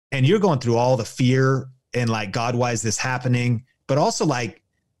and you're going through all the fear and like, God, why is this happening? But also like,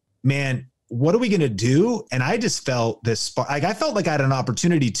 man, what are we going to do? And I just felt this, like, I felt like I had an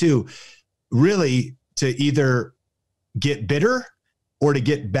opportunity to really to either get bitter or to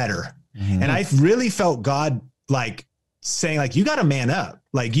get better. Mm-hmm. And I really felt God like saying like, you got to man up.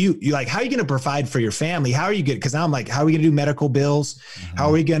 Like you like, how are you going to provide for your family? How are you good? Cause now I'm like, how are we going to do medical bills? Mm-hmm. How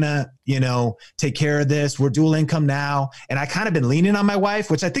are we going to, take care of this? We're dual income now. And I kind of been leaning on my wife,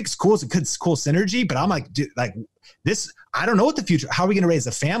 which I think is cool. It's cool synergy, but I'm like, dude, like this, I don't know what the future, how are we going to raise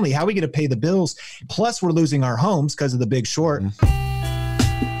a family? How are we going to pay the bills? Plus we're losing our homes because of the Big Short. Mm-hmm.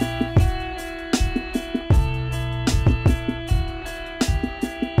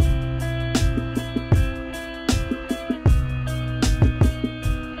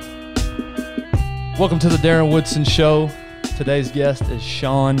 Welcome to the Darren Woodson Show. Today's guest is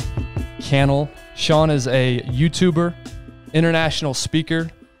Sean Cannell. Sean is a YouTuber, international speaker,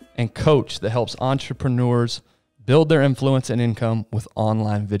 and coach that helps entrepreneurs build their influence and income with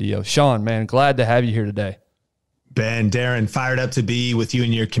online video. Sean, man, glad to have you here today. Ben, Darren, fired up to be with you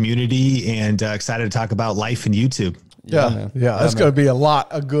and your community and excited to talk about life in YouTube. Yeah, that's going to be a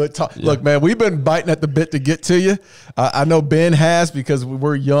lot of good talk. Yeah. Look, man, we've been biting at the bit to get to you. I know Ben has because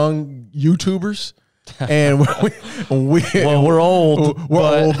we're young YouTubers. And we're old. We're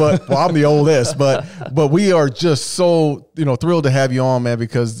old, but well, I'm the oldest. But we are just so thrilled to have you on, man,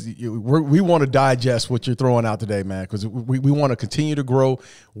 because we want to digest what you're throwing out today, man. Because we want to continue to grow.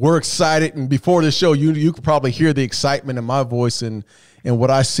 We're excited, and before the show, you could probably hear the excitement in my voice and what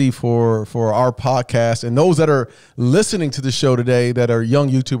I see for our podcast. And those that are listening to the show today that are young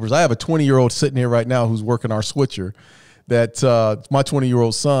YouTubers, I have a 20-year-old sitting here right now who's working our switcher. That my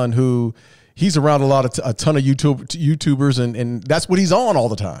 20-year-old son who. He's around a ton of YouTubers, and that's what he's on all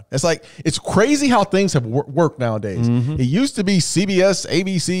the time. It's like, it's crazy how things have worked nowadays. Mm-hmm. It used to be CBS,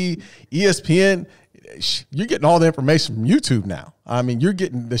 ABC, ESPN. You're getting all the information from YouTube now. I mean, you're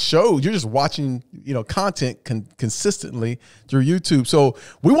getting the shows. You're just watching, content consistently through YouTube. So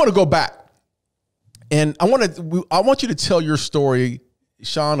we want to go back, and I want you to tell your story,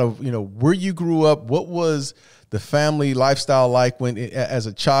 Sean, of where you grew up. What was the family lifestyle like as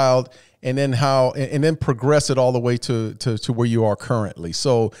a child? And then then progress it all the way to where you are currently.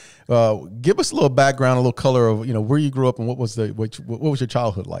 So, give us a little background, a little color of where you grew up and what was your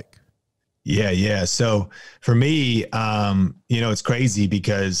childhood like? Yeah. So for me, it's crazy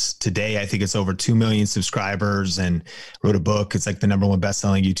because today I think it's over 2 million subscribers and wrote a book. It's like the #1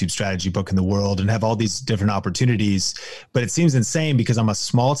 best-selling YouTube strategy book in the world and have all these different opportunities. But it seems insane because I'm a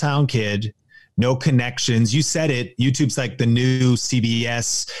small town kid. No connections. You said it. YouTube's like the new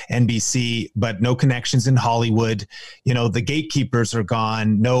CBS, NBC, but no connections in Hollywood. The gatekeepers are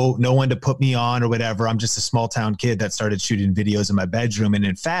gone. No one to put me on or whatever. I'm just a small town kid that started shooting videos in my bedroom. And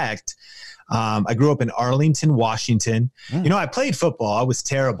in fact, I grew up in Arlington, Washington. I played football. I was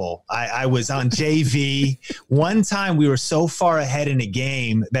terrible. I was on JV. One time we were so far ahead in a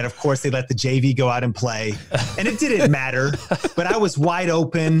game that, of course, they let the JV go out and play. And it didn't matter. But I was wide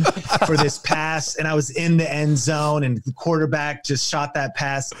open for this pass, and I was in the end zone, and the quarterback just shot that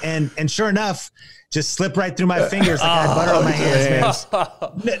pass. And sure enough, just slipped right through my fingers like I had butter on my hands,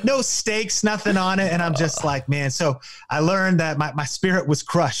 man. No stakes, nothing on it. And I'm just like, man. So I learned that my spirit was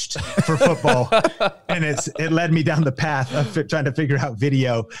crushed for football. And it led me down the path of trying to figure out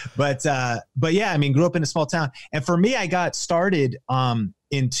video. But yeah, I mean, grew up in a small town. And for me, I got started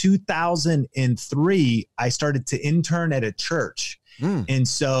in 2003. I started to intern at a church. And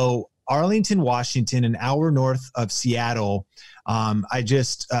so Arlington, Washington, an hour north of Seattle. I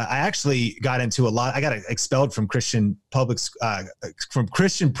actually got into I got expelled from Christian private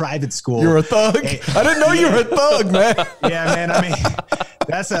school. You're a thug? I didn't know you were a thug, man. Yeah, man. I mean,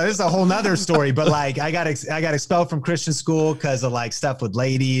 this is a whole nother story, but like I got expelled from Christian school because of like stuff with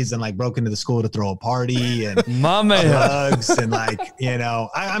ladies and like broke into the school to throw a party and drugs and like,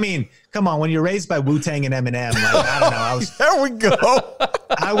 I mean, come on, when you're raised by Wu-Tang and Eminem, like, I don't know. There we go.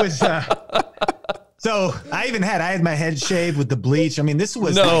 I was, so I had my head shaved with the bleach. I mean, this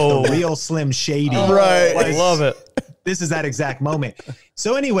was like the real Slim Shady. Right. Like, I love it. This is that exact moment.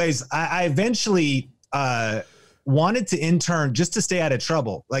 So anyways, I eventually wanted to intern just to stay out of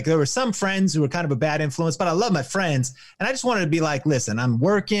trouble. Like there were some friends who were kind of a bad influence, but I love my friends. And I just wanted to be like, listen, I'm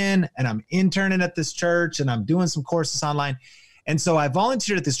working and I'm interning at this church and I'm doing some courses online. And so I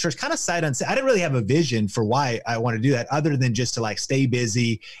volunteered at this church, kind of sight unseen. I didn't really have a vision for why I want to do that other than just to like stay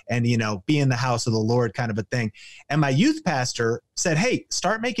busy and, be in the house of the Lord kind of a thing. And my youth pastor said, hey,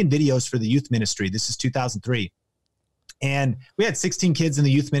 start making videos for the youth ministry. This is 2003. And we had 16 kids in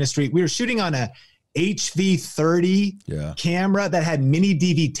the youth ministry. We were shooting on a HV30 camera that had mini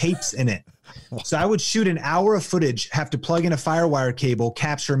DV tapes in it. So I would shoot an hour of footage, have to plug in a FireWire cable,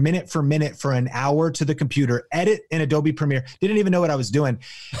 capture minute for minute for an hour to the computer, edit in Adobe Premiere. Didn't even know what I was doing.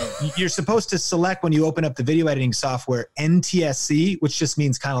 You're supposed to select, when you open up the video editing software, NTSC, which just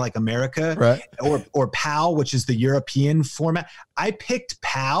means kind of like America, right, or PAL, which is the European format. I picked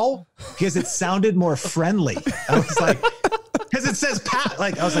PAL because it sounded more friendly. I was like, because it says PAL.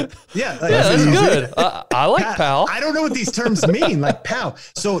 Like, I was like, yeah, that's good. I like PAL. I don't know what these terms mean, like PAL.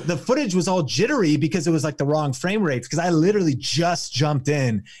 So the footage was all jittery because it was like the wrong frame rates, because I literally just jumped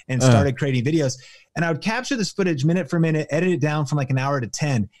in and started creating videos. And I would capture this footage minute for minute, edit it down from like an hour to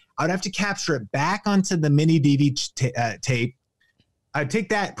 10. I would have to capture it back onto the mini DV tape. I'd take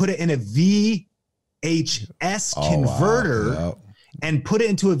that, put it in a VHS converter. Wow. And put it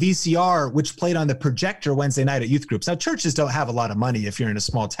into a VCR, which played on the projector Wednesday night at youth groups. Now, churches don't have a lot of money if you're in a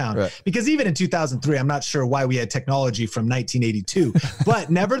small town, because even in 2003, I'm not sure why we had technology from 1982. But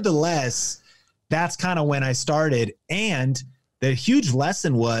nevertheless, that's kind of when I started. And the huge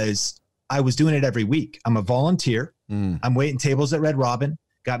lesson was I was doing it every week. I'm a volunteer. I'm waiting tables at Red Robin.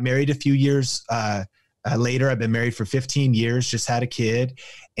 Got married a few years later. I've been married for 15 years, just had a kid.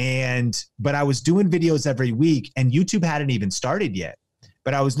 But I was doing videos every week, and YouTube hadn't even started yet.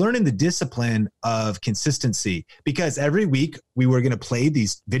 But I was learning the discipline of consistency, because every week we were going to play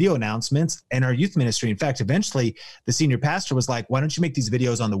these video announcements in our youth ministry. In fact, eventually the senior pastor was like, why don't you make these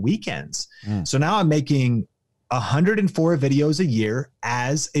videos on the weekends? So now I'm making 104 videos a year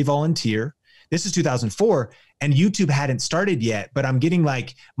as a volunteer. This is 2004. And YouTube hadn't started yet, but I'm getting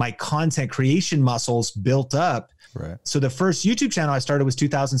like my content creation muscles built up. Right. So the first YouTube channel I started was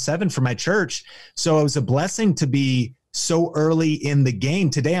 2007 for my church. So it was a blessing to be so early in the game.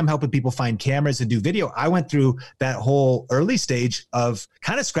 Today, I'm helping people find cameras and do video. I went through that whole early stage of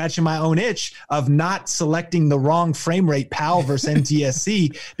kind of scratching my own itch of not selecting the wrong frame rate, PAL versus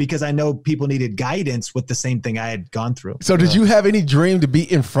NTSC, because I know people needed guidance with the same thing I had gone through. So did you have any dream to be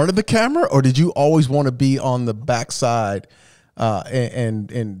in front of the camera, or did you always want to be on the backside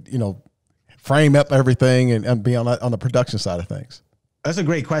and you know, frame up everything and be on the production side of things? That's a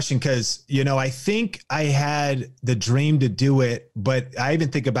great question, because, you know, I think I had the dream to do it, but I even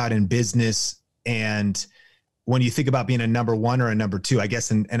think about in business, and when you think about being a number one or a number two, I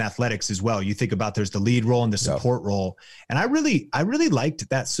guess in athletics as well, you think about there's the lead role and the support role. And I really liked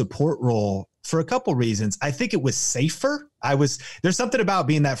that support role for a couple reasons. I think it was safer. There's something about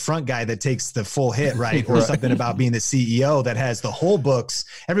being that front guy that takes the full hit, right? Or something about being the CEO that has the whole books.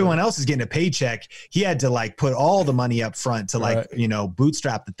 Everyone else is getting a paycheck. He had to like put all the money up front to like, you know,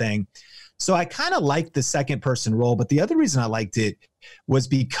 bootstrap the thing. So I kind of liked the second person role, but the other reason I liked it was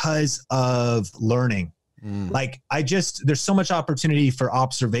because of learning. Like there's so much opportunity for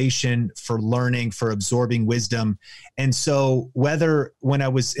observation, for learning, for absorbing wisdom. And so when I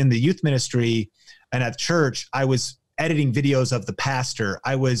was in the youth ministry and at church, I was editing videos of the pastor.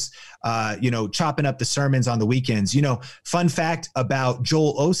 I was, chopping up the sermons on the weekends. You know, fun fact about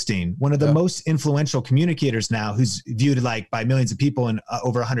Joel Osteen, one of the most influential communicators now, who's viewed like by millions of people in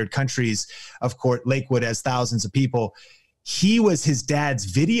over 100 countries. Of course, Lakewood has thousands of people. He was his dad's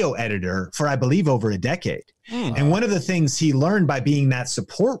video editor for, I believe, over a decade. And one of the things he learned by being that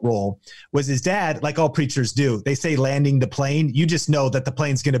support role was his dad, like all preachers do, they say landing the plane. You just know that the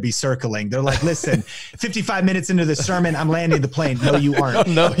plane's going to be circling. They're like, listen, 55 minutes into the sermon, I'm landing the plane. No, you aren't.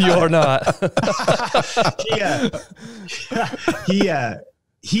 No, you are not.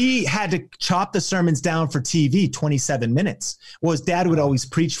 He had to chop the sermons down for TV 27 minutes. Well, his dad would always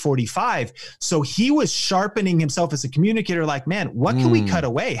preach 45. So he was sharpening himself as a communicator, like, man, what can we cut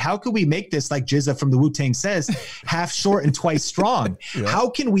away? How can we make this, like Jizza from the Wu-Tang says, half short and twice strong? How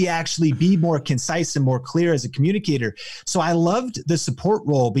can we actually be more concise and more clear as a communicator? So I loved the support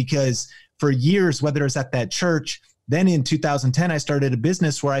role, because for years, whether it was at that church, then in 2010, I started a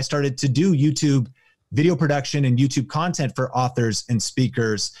business where I started to do YouTube video production and YouTube content for authors and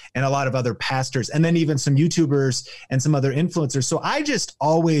speakers and a lot of other pastors, and then even some YouTubers and some other influencers. So I just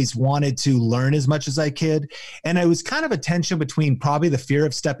always wanted to learn as much as I could. And it was kind of a tension between probably the fear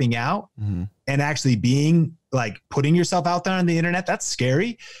of stepping out and actually being like putting yourself out there on the internet. That's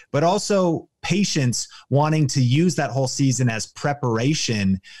scary, but also patience, wanting to use that whole season as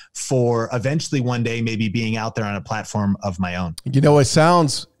preparation for eventually one day maybe being out there on a platform of my own. You know,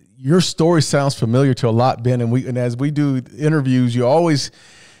 your story sounds familiar to a lot, Ben, and as we do interviews,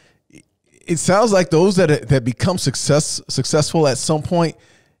 it sounds like those that become successful at some point,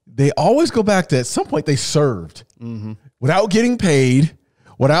 they always go back to, at some point they served without getting paid,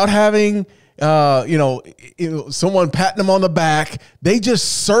 without having someone patting them on the back. They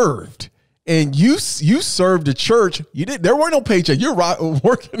just served. And you served the church. There were no paycheck. You're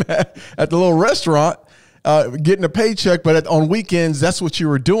working at the little restaurant, getting a paycheck, but on weekends, that's what you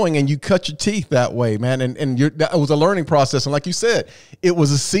were doing, and you cut your teeth that way, man. And that was a learning process. And like you said, it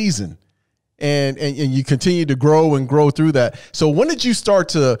was a season, and you continue to grow and grow through that. So when did you start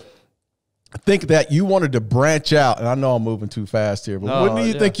to think that you wanted to branch out? And I know I'm moving too fast here, but when do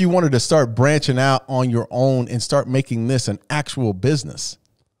you think you wanted to start branching out on your own and start making this an actual business?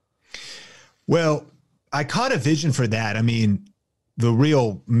 Well, I caught a vision for that. I mean, the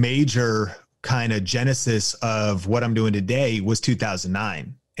real major kind of genesis of what I'm doing today was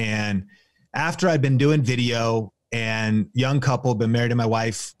 2009. And after I'd been doing video, and young couple, been married to my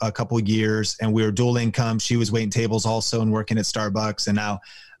wife a couple of years, and we were dual income. She was waiting tables also and working at Starbucks. And now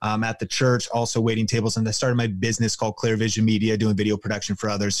I'm at the church also waiting tables. And I started my business called Clear Vision Media, doing video production for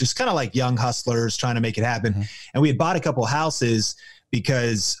others, just kind of like young hustlers trying to make it happen. Mm-hmm. And we had bought a couple houses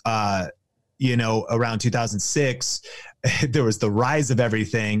because, around 2006, there was the rise of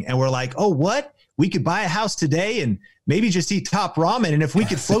everything. And we're like, oh, what? We could buy a house today and maybe just eat top ramen. And if we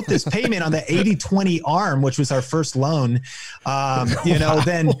could float this payment on the 80-20 ARM, which was our first loan,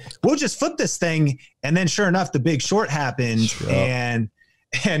 then we'll just flip this thing. And then sure enough, the Big Short happened. Sure. And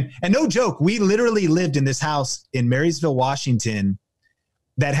no joke, we literally lived in this house in Marysville, Washington,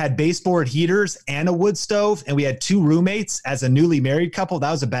 that had baseboard heaters and a wood stove, and we had 2 roommates as a newly married couple. That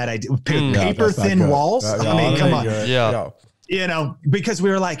was a bad idea. Paper thin walls. I mean, come on. Yeah. Because we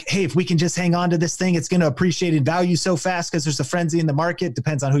were like, hey, if we can just hang on to this thing, it's going to appreciate in value so fast because there's a frenzy in the market.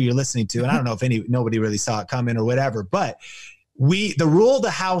 Depends on who you're listening to. And I don't know if nobody really saw it coming or whatever, but the rule of the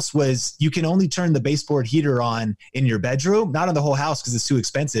house was you can only turn the baseboard heater on in your bedroom, not on the whole house because it's too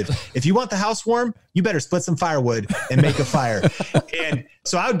expensive. If you want the house warm, you better split some firewood and make a fire. And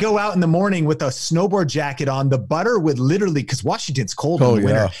so I would go out in the morning with a snowboard jacket on. The butter would literally, because Washington's cold in the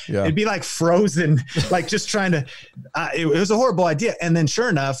winter, it'd be like frozen, like just trying to, it was a horrible idea. And then sure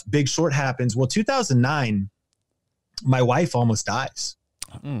enough, Big Short happens. Well, 2009, my wife almost dies.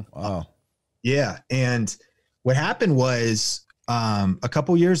 Wow. Yeah. And what happened was a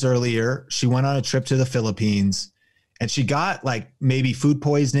couple years earlier, she went on a trip to the Philippines and she got like maybe food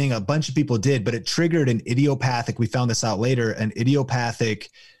poisoning. A bunch of people did, but it triggered an idiopathic, we found this out later, an idiopathic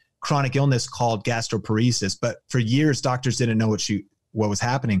chronic illness called gastroparesis. But for years, doctors didn't know what was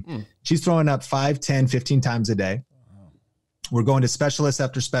happening. She's throwing up 5, 10, 15 times a day. We're going to specialist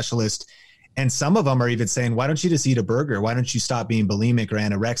after specialist. And some of them are even saying, why don't you just eat a burger? Why don't you stop being bulimic or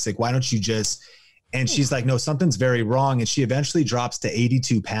anorexic? Why don't you just... And she's like, no, something's very wrong. And she eventually drops to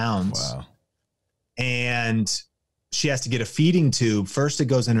 82 pounds. Wow. And she has to get a feeding tube. First it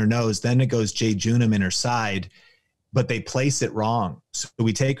goes in her nose, then it goes jejunum in her side, but they place it wrong. So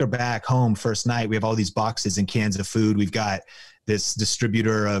we take her back home first night. We have all these boxes and cans of food. We've got this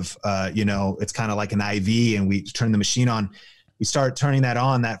distributor of, it's kind of like an IV, and we turn the machine on. We start turning that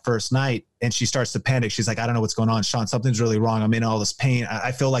on that first night, and she starts to panic. She's like, I don't know what's going on, Sean. Something's really wrong. I'm in all this pain.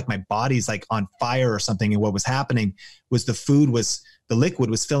 I feel like my body's like on fire or something. And what was happening was the liquid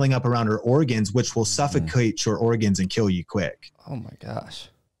was filling up around her organs, which will suffocate your organs and kill you quick. Oh my gosh.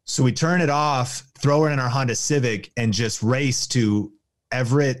 So we turn it off, throw her in our Honda Civic, and just race to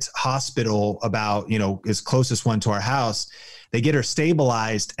Everett Hospital, about, is closest one to our house. They get her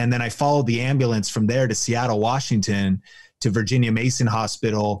stabilized. And then I followed the ambulance from there to Seattle, Washington, to Virginia Mason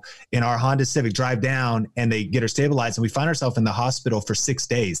Hospital in our Honda Civic, drive down, and they get her stabilized. And we find ourselves in the hospital for 6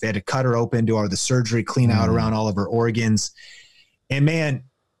 days. They had to cut her open, do all the surgery, clean out around all of her organs. And man,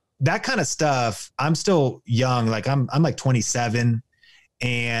 that kind of stuff, I'm still young. Like I'm like 27,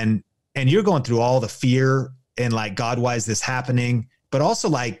 and you're going through all the fear and like, God, why is this happening? But also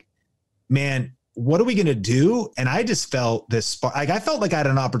like, man, what are we going to do? And I just felt this spark. Like I felt like I had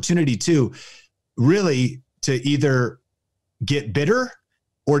an opportunity to really to either get bitter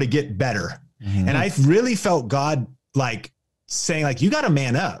or to get better. And I really felt God like saying like, you got to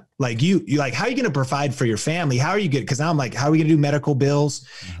man up. Like you like, how are you going to provide for your family? How are you good? Cause now I'm like, how are we going to do medical bills?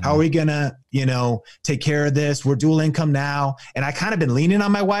 How are we going to, take care of this? We're dual income now. And I kind of been leaning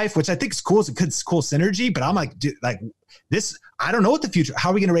on my wife, which I think is cool. It's cool synergy, but I'm like, dude, like this, I don't know what the future, how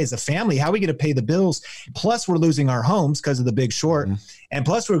are we going to raise a family? How are we going to pay the bills? Plus we're losing our homes because of the Big Short. And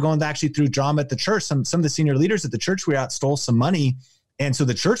plus we're going actually through drama at the church. Some of the senior leaders at the church we were at stole some money. And so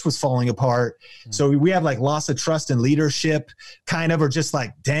the church was falling apart. So we have like loss of trust in leadership kind of, or just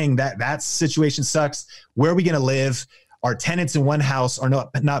like, dang, that situation sucks. Where are we going to live? Our tenants in one house are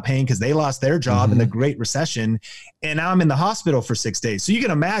not paying because they lost their job in the Great Recession. And now I'm in the hospital for 6 days. So you can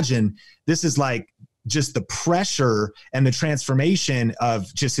imagine this is like just the pressure and the transformation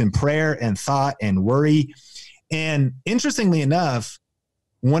of just in prayer and thought and worry. And interestingly enough,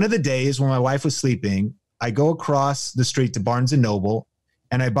 one of the days when my wife was sleeping, I go across the street to Barnes and Noble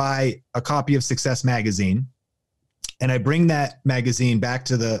and I buy a copy of Success Magazine. And I bring that magazine back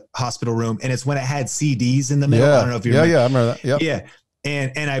to the hospital room, and it's when it had CDs in the middle. Yeah. I don't know if you remember. Yeah, I remember that. Yep. Yeah.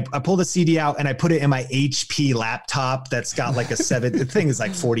 And I pulled the CD out and I put it in my HP laptop that's got like a the thing is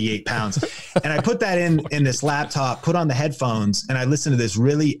like 48 pounds. And I put that in this laptop, put on the headphones, and I listened to this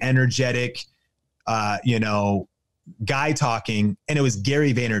really energetic, guy talking, and it was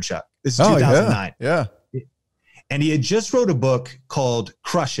Gary Vaynerchuk. This is 2009. Yeah. And he had just wrote a book called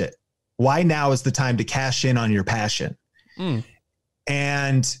Crush It. Why now is the time to cash in on your passion.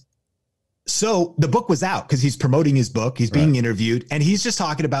 And so the book was out because he's promoting his book. He's being interviewed, and he's just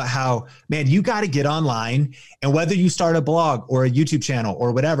talking about how, man, you got to get online, and whether you start a blog or a YouTube channel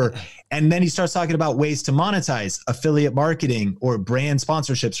or whatever. And then he starts talking about ways to monetize affiliate marketing or brand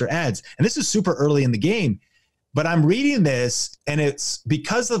sponsorships or ads. And this is super early in the game, but I'm reading this, and it's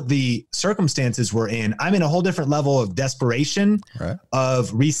because of the circumstances we're in. I'm in a whole different level of desperation,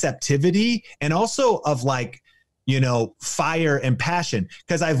 of receptivity, and also of like, fire and passion.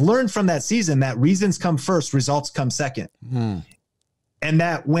 Because I've learned from that season that reasons come first, results come second. And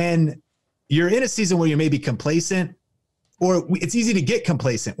that when you're in a season where you're maybe complacent, or it's easy to get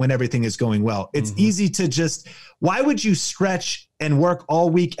complacent when everything is going well. It's easy to just, why would you stretch and work all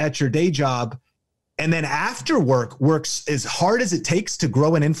week at your day job, and then after works as hard as it takes to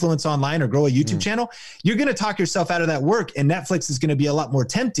grow an influence online or grow a YouTube channel? You're going to talk yourself out of that work, and Netflix is going to be a lot more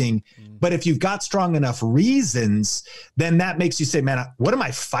tempting. But if you've got strong enough reasons, then that makes you say, man, what am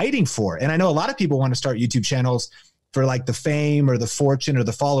I fighting for? And I know a lot of people want to start YouTube channels for like the fame or the fortune or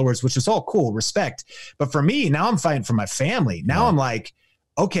the followers, which is all cool, respect. But for me, now I'm fighting for my family. Now I'm like,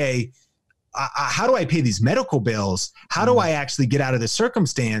 okay, how do I pay these medical bills? How do I actually get out of this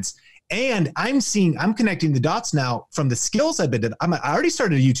circumstance? And I'm connecting the dots now from the skills I've been doing. I already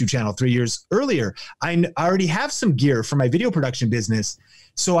started a YouTube channel 3 years earlier. I already have some gear for my video production business.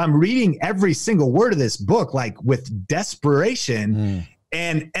 So I'm reading every single word of this book, like with desperation.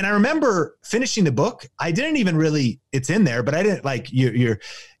 And I remember finishing the book. I didn't even really, it's in there, but I didn't like, you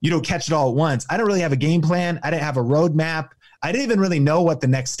don't catch it all at once. I don't really have a game plan. I didn't have a roadmap. I didn't even really know what the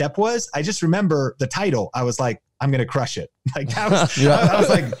next step was. I just remember the title. I was like, I'm going to crush it. Like that was, I was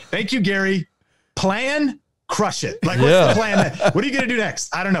like, thank you, Gary. Plan, crush it. Like, what's the plan? What are you going to do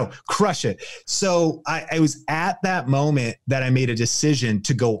next? I don't know. Crush it. So I was at that moment that I made a decision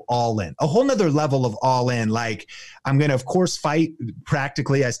to go all in, a whole nother level of all in. Like, I'm going to, of course, fight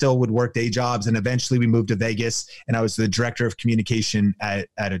practically. I still would work day jobs. And eventually we moved to Vegas, and I was the director of communication at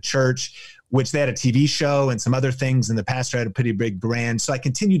a church, which they had a TV show and some other things. And the pastor had a pretty big brand. So I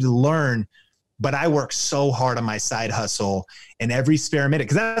continued to learn, but I work so hard on my side hustle in every spare minute.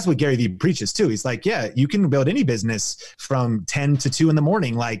 Cause that's what Gary Vee preaches too. He's like, yeah, you can build any business from 10 to 2 in the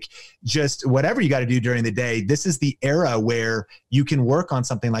morning. Like, just whatever you got to do during the day. This is the era where you can work on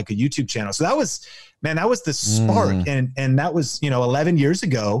something like a YouTube channel. So that was the spark. And that was, 11 years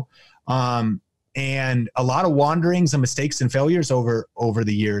ago. And a lot of wanderings and mistakes and failures over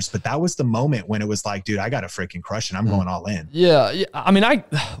the years. But that was the moment when it was like, dude, I got to freaking crush it. I'm going all in. Yeah. I mean,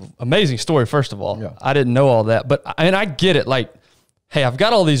 amazing story, first of all. Yeah. I didn't know all that. But I get it. Like, hey, I've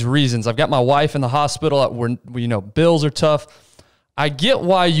got all these reasons. I've got my wife in the hospital where bills are tough. I get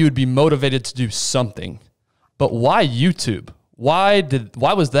why you would be motivated to do something. But why YouTube? Why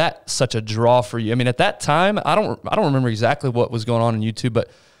was that such a draw for you? I mean, at that time, I don't remember exactly what was going on in YouTube,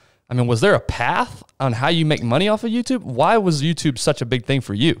 but I mean, was there a path on how you make money off of YouTube? Why was YouTube such a big thing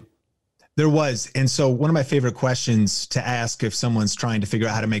for you? There was. And so one of my favorite questions to ask if someone's trying to figure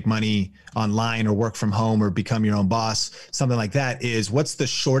out how to make money online or work from home or become your own boss, something like that, is what's the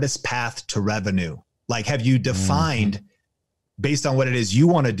shortest path to revenue? Like, have you defined based on what it is you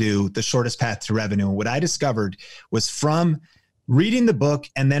want to do, the shortest path to revenue? And what I discovered was from reading the book,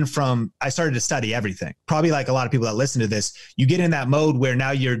 and then I started to study everything. Probably like a lot of people that listen to this, you get in that mode where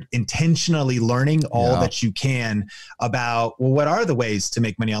now you're intentionally learning all that you can about, well, what are the ways to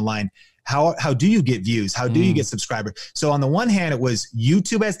make money online? How do you get views? How do you get subscribers? So on the one hand, it was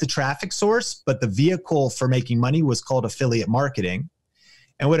YouTube as the traffic source, but the vehicle for making money was called affiliate marketing.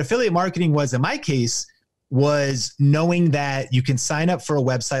 And what affiliate marketing was in my case was knowing that you can sign up for a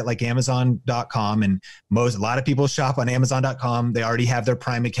website like Amazon.com, and a lot of people shop on Amazon.com. They already have their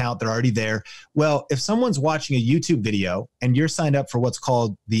Prime account. They're already there. Well, if someone's watching a YouTube video and you're signed up for what's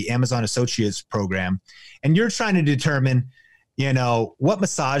called the Amazon Associates program, and you're trying to determine, what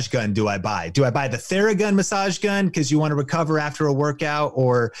massage gun do I buy? Do I buy the Theragun massage gun because you want to recover after a workout,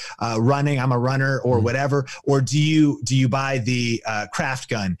 or running? I'm a runner, or whatever. Or do you buy the craft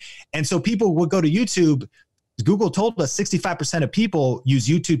gun? And so people would go to YouTube Google told us 65% of people use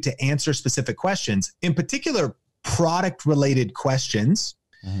YouTube to answer specific questions, in particular, product-related questions.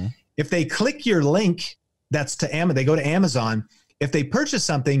 If they click your link, that's to Amazon, they go to Amazon. If they purchase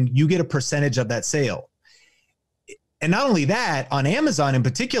something, you get a percentage of that sale. And not only that, on Amazon in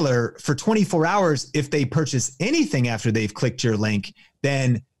particular, for 24 hours, if they purchase anything after they've clicked your link,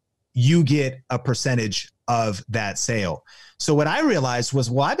 then you get a percentage of that sale. So what I realized was,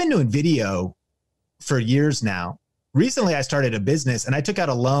 well, I've been doing video for years now. Recently, I started a business and I took out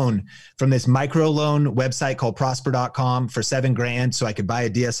a loan from this micro loan website called prosper.com for $7,000 so I could buy a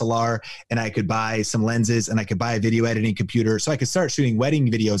DSLR and I could buy some lenses and I could buy a video editing computer so I could start shooting wedding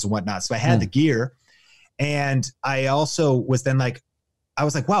videos and whatnot. So I had the gear. And I also was then like, I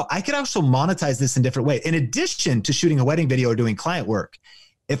was like, wow, I could also monetize this in different ways. In addition to shooting a wedding video or doing client work,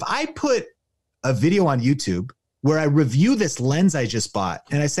 if I put a video on YouTube where I review this lens I just bought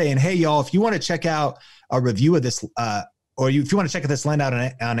and I say, and hey, y'all, if you want to check out a review of this, if you want to check this lens out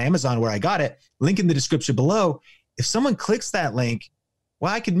on Amazon where I got it, link in the description below. If someone clicks that link,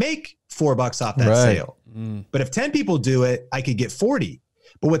 well, I could make $4 off that sale. But if 10 people do it, I could get 40.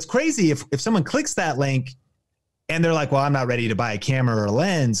 But what's crazy, if someone clicks that link and they're like, well, I'm not ready to buy a camera or a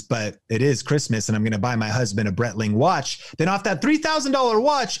lens, but it is Christmas and I'm going to buy my husband a Breitling watch, then off that $3,000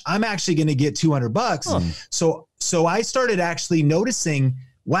 watch, I'm actually going to get $200. So I started actually noticing,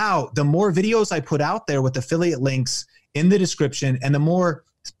 wow, the more videos I put out there with affiliate links in the description and the more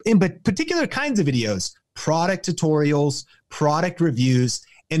in particular kinds of videos, product tutorials, product reviews,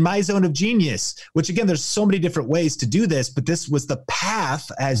 in my zone of genius, which again, there's so many different ways to do this, but this was the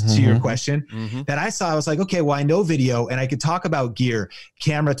path as to your question that I saw. I was like, okay, well, I know video and I could talk about gear,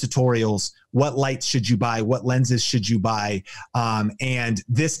 camera tutorials, what lights should you buy? What lenses should you buy? And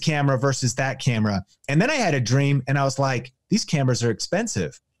this camera versus that camera. And then I had a dream and I was like, these cameras are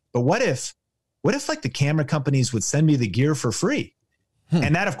expensive, but what if like the camera companies would send me the gear for free?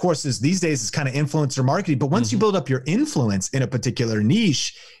 And that, of course, is these days is kind of influencer marketing. But once you build up your influence in a particular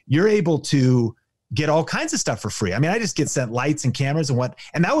niche, you're able to get all kinds of stuff for free. I mean, I just get sent lights and cameras and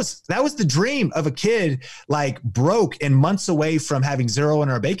that was the dream of a kid, like broke and months away from having zero in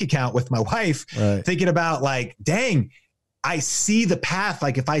our bank account with my wife, thinking about like, dang, I see the path.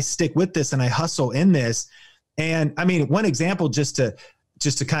 Like if I stick with this and I hustle in this. And I mean, one example just to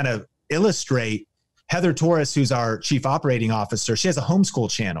kind of illustrate, Heather Torres, who's our chief operating officer, she has a homeschool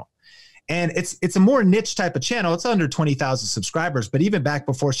channel. And it's a more niche type of channel. It's under 20,000 subscribers. But even back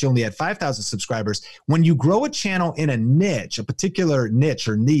before she only had 5,000 subscribers, when you grow a channel in a niche, a particular niche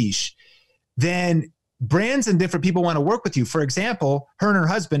or niche, then brands and different people want to work with you. For example, her and her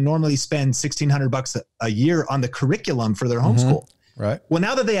husband normally spend $1,600 a year on the curriculum for their homeschool. Right. Well,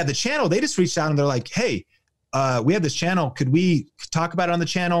 now that they have the channel, they just reached out and they're like, hey, we have this channel. Could we talk about it on the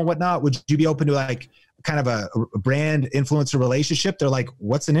channel and whatnot? Would you be open to like kind of a brand influencer relationship? They're like,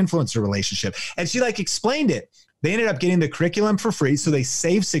 what's an influencer relationship? And she like explained it. They ended up getting the curriculum for free. So they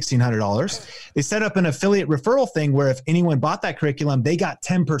saved $1,600. They set up an affiliate referral thing where if anyone bought that curriculum, they got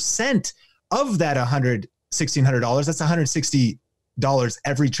 10% of that $1,600. That's $160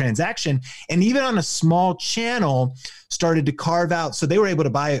 every transaction. And even on a small channel started to carve out. So they were able to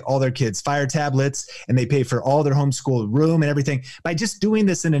buy all their kids Fire tablets and they pay for all their homeschool room and everything by just doing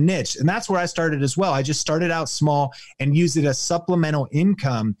this in a niche. And that's where I started as well. I just started out small and used it as supplemental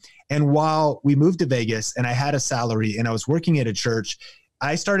income. And while we moved to Vegas and I had a salary and I was working at a church,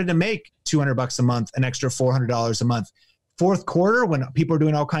 I started to make $200 a month, an extra $400 a month. Fourth quarter, when people are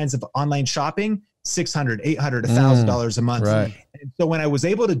doing all kinds of online shopping, $600, $800, $1,000 a month. Right. And so when I was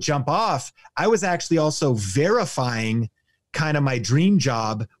able to jump off, I was actually also verifying kind of my dream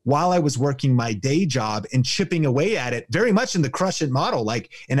job while I was working my day job and chipping away at it very much in the crush it model,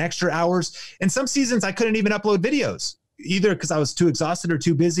 like in extra hours. And some seasons I couldn't even upload videos either because I was too exhausted or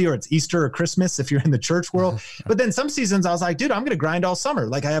too busy, or it's Easter or Christmas if you're in the church world. But then some seasons I was like, dude, I'm going to grind all summer.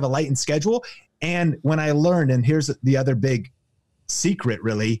 Like I have a lightened schedule. And when I learned, and here's the other big secret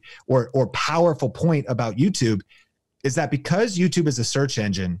really, or powerful point about YouTube, is that because YouTube is a search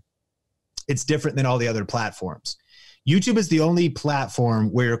engine, it's different than all the other platforms. YouTube is the only platform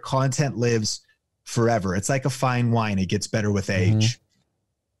where your content lives forever. It's like a fine wine. It gets better with age.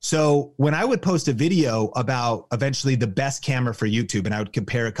 So when I would post a video about eventually the best camera for YouTube, and I would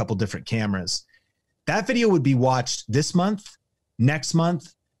compare a couple different cameras, that video would be watched this month, next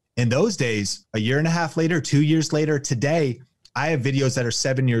month. In those days, a year and a half later, 2 years later, today, I have videos that are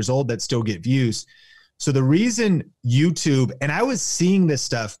 7 years old that still get views. So the reason YouTube, and I was seeing this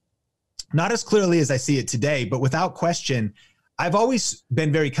stuff not as clearly as I see it today, but without question, I've always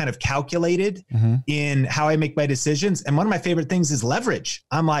been very kind of calculated in how I make my decisions. And one of my favorite things is leverage.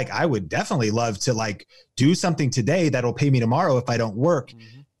 I'm like, I would definitely love to like do something today that'll pay me tomorrow if I don't work.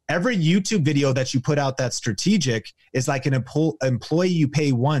 Every YouTube video that you put out that's strategic is like an employee you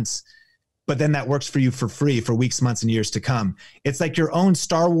pay once, but then that works for you for free for weeks, months, and years to come. It's like your own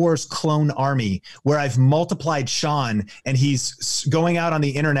Star Wars clone army where I've multiplied Sean and he's going out on the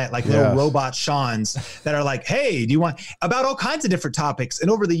internet like little robot Seans that are like, hey, do you want about all kinds of different topics?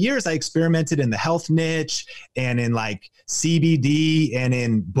 And over the years, I experimented in the health niche and in like CBD and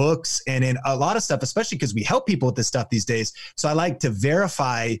in books and in a lot of stuff, especially because we help people with this stuff these days. So I like to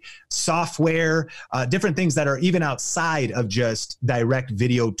verify software, different things that are even outside of just direct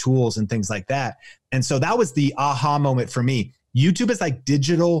video tools and things like that. And so that was the aha moment for me. YouTube is like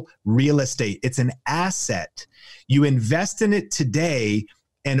digital real estate. It's an asset. You invest in it today,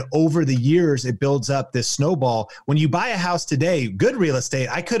 and over the years, it builds up this snowball. When you buy a house today, good real estate,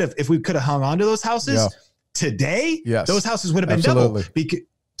 if we could have hung on to those houses today, those houses would have been double.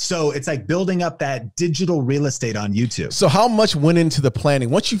 So it's like building up that digital real estate on YouTube. So how much went into the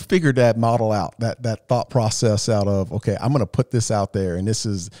planning? Once you figured that model out, that thought process out of, okay, I'm going to put this out there and this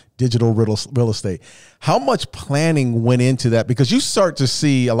is digital real estate. How much planning went into that? Because you start to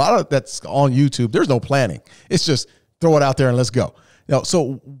see a lot of that's on YouTube. There's no planning. It's just throw it out there and let's go.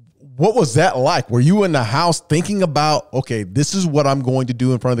 So what was that like? Were you in the house thinking about, okay, this is what I'm going to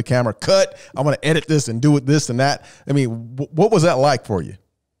do in front of the camera, cut, I'm going to edit this and do it this and that. I mean, what was that like for you?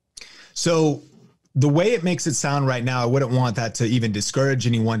 So the way it makes it sound right now, I wouldn't want that to even discourage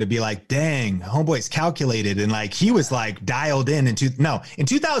anyone to be like, dang, homeboy's calculated. And like, he was like dialed in. In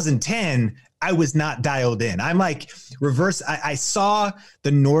 2010, I was not dialed in. I'm like reverse. I saw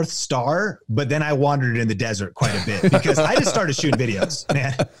the North Star, but then I wandered in the desert quite a bit because I just started shooting videos,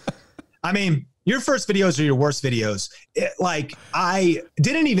 man. I mean, your first videos are your worst videos. I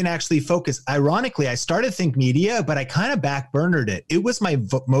didn't even actually focus. Ironically, I started Think Media, but I kind of backburnered it. It was my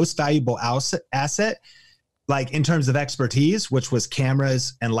most valuable asset, like in terms of expertise, which was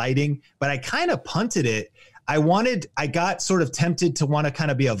cameras and lighting, but I kind of punted it. I got sort of tempted to want to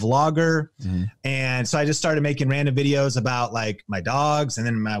kind of be a vlogger. And so I just started making random videos about like my dogs. And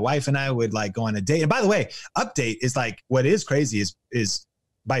then my wife and I would like go on a date. And by the way, update is like, what is crazy is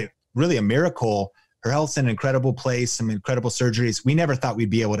by really a miracle. Her health's in an incredible place, some incredible surgeries. We never thought we'd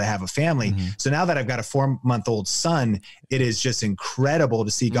be able to have a family. So now that I've got a 4-month-old son, it is just incredible to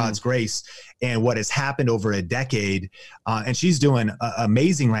see God's grace and what has happened over a decade. And she's doing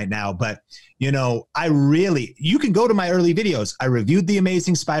amazing right now. But, you know, you can go to my early videos. I reviewed The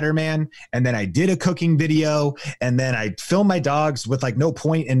Amazing Spider-Man, and then I did a cooking video, and then I filmed my dogs with like no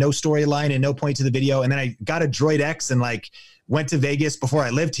point and no storyline and no point to the video. And then I got a Droid X and like went to Vegas before I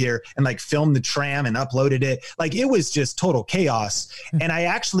lived here and like filmed the tram and uploaded it. Like it was just total chaos. And I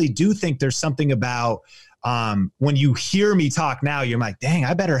actually do think there's something about when you hear me talk now, you're like, dang,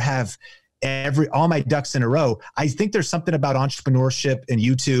 I better have all my ducks in a row. I think there's something about entrepreneurship and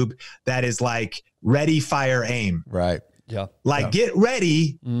YouTube that is like ready, fire, aim. Right. Yeah. Like get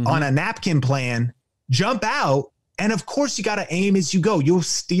ready on a napkin plan, jump out. And of course you got to aim as you go. You'll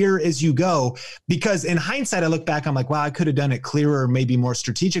steer as you go, because in hindsight, I look back, I'm like, wow, I could have done it clearer, maybe more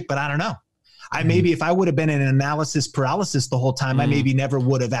strategic, but I don't know. Maybe if I would have been in analysis paralysis the whole time, I maybe never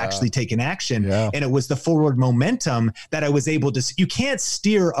would have actually taken action. And it was the forward momentum that I was able to, you can't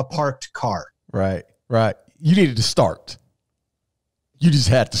steer a parked car. Right. Right. You needed to start. You just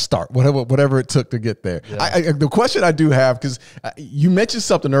had to start, whatever it took to get there. The question I do have, because you mentioned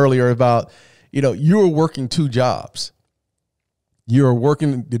something earlier about, you know, you were working 2 jobs. You were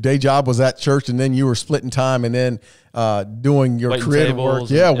working, the day job was at church, and then you were splitting time and then doing your creative work.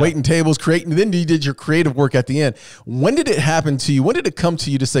 Waiting tables, creating. Then you did your creative work at the end. When did it happen to you? When did it come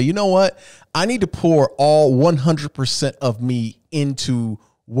to you to say, you know what? I need to pour all 100% of me into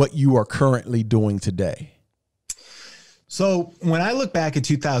what you are currently doing today? So when I look back at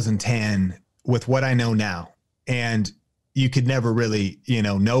 2010 with what I know now, and you could never really,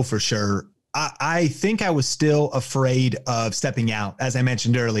 know for sure, I think I was still afraid of stepping out. As I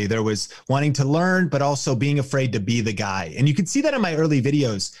mentioned earlier, there was wanting to learn, but also being afraid to be the guy. And you can see that in my early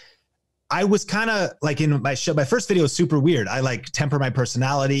videos. I was kind of like in my show, my first video was super weird. I like temper my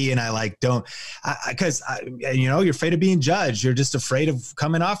personality, and I like because you're afraid of being judged. You're just afraid of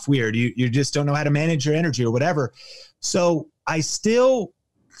coming off weird. You just don't know how to manage your energy or whatever. So I still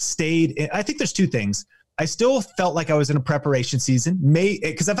stayed. I think there's 2 things. I still felt like I was in a preparation season.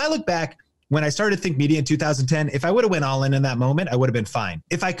 Because if I look back, when I started Think Media in 2010, if I would have went all in that moment, I would have been fine.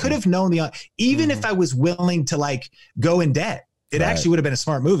 If I could have known even if I was willing to like go in debt, it actually would have been a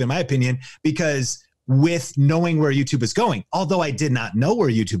smart move in my opinion, because with knowing where YouTube is going, although I did not know where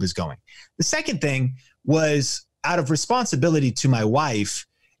YouTube is going. The second thing was out of responsibility to my wife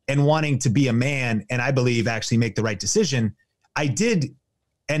and wanting to be a man, and I believe actually make the right decision, I did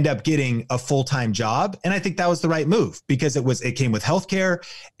end up getting a full-time job. And I think that was the right move because it came with healthcare.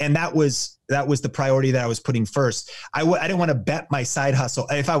 And that was the priority that I was putting first. I didn't want to bet my side hustle.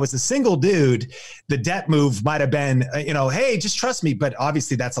 If I was a single dude, the debt move might've been, hey, just trust me. But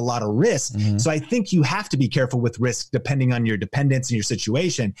obviously that's a lot of risk. Mm-hmm. So I think you have to be careful with risk depending on your dependence and your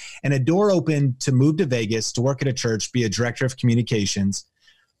situation. And a door opened to move to Vegas, to work at a church, be a director of communications.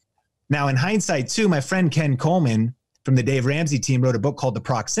 Now in hindsight too, my friend Ken Coleman from the Dave Ramsey team wrote a book called The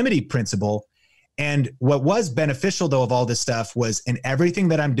Proximity Principle. And what was beneficial though of all this stuff was in everything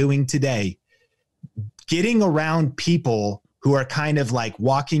that I'm doing today, getting around people who are kind of like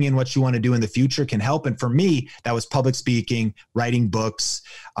walking in what you want to do in the future can help. And for me, that was public speaking, writing books.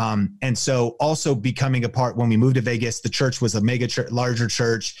 And so also becoming a part, when we moved to Vegas, the church was a mega church, larger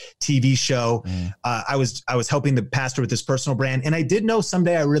church, TV show. I was helping the pastor with his personal brand. And I did know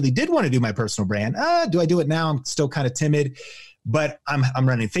someday I really did want to do my personal brand. Do I do it now? I'm still kind of timid, but I'm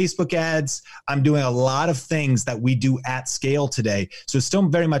running Facebook ads. I'm doing a lot of things that we do at scale today. So it's still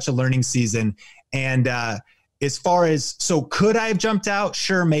very much a learning season. And, as far as, so could I have jumped out?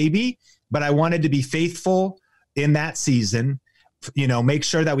 Sure, maybe, but I wanted to be faithful in that season, make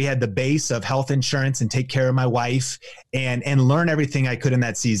sure that we had the base of health insurance and take care of my wife and learn everything I could in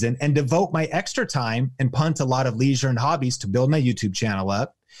that season and devote my extra time and punt a lot of leisure and hobbies to build my YouTube channel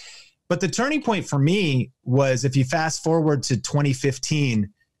up. But the turning point for me was, if you fast forward to 2015,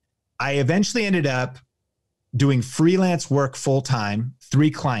 I eventually ended up doing freelance work full-time, 3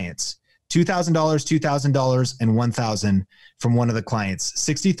 clients. $2,000, $2,000, and $1,000 from one of the clients,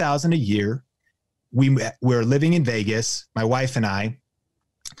 $60,000 a year. We're living in Vegas, my wife and I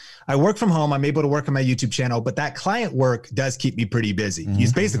work from home. I'm able to work on my YouTube channel, but that client work does keep me pretty busy. Mm-hmm.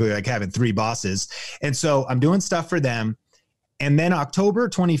 He's basically like having 3 bosses. And so I'm doing stuff for them. And then October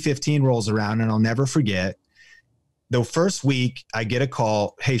 2015 rolls around, and I'll never forget, the first week I get a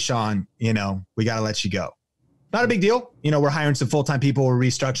call, hey, Sean, we got to let you go. Not a big deal. We're hiring some full-time people. We're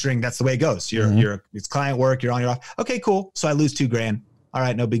restructuring. That's the way it goes. It's client work. You're on, you're off. Okay, cool. So I lose $2,000. All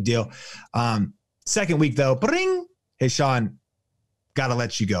right. No big deal. Second week though, bring, hey, Sean, got to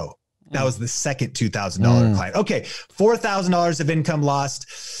let you go. That was the second $2,000 client. Okay. $4,000 of income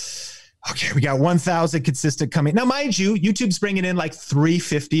lost. Okay. We got 1,000 consistent coming. Now, mind you, YouTube's bringing in like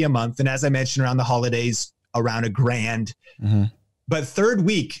 $350 a month. And as I mentioned, around the holidays, around $1,000. Mm-hmm. But third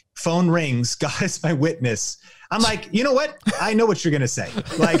week, phone rings. God is my witness. I'm like, you know what? I know what you're going to say.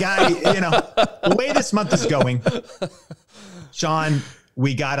 Like the way this month is going, Sean,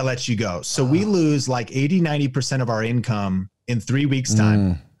 we got to let you go. So we lose like 80-90% of our income in 3 weeks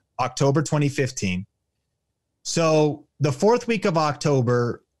time, October 2015. So the fourth week of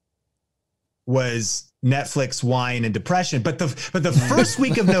October was Netflix, wine, and depression. But the first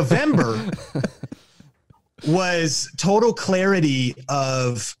week of November was total clarity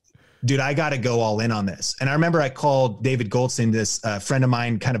of, dude, I got to go all in on this. And I remember I called David Goldstein, this friend of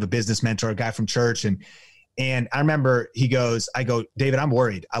mine, kind of a business mentor, a guy from church. And I remember I go, David, I'm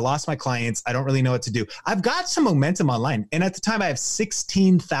worried. I lost my clients. I don't really know what to do. I've got some momentum online. And at the time I have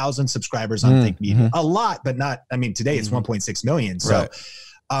 16,000 subscribers on Think Media, a lot, but not, today it's 1.6 million. So,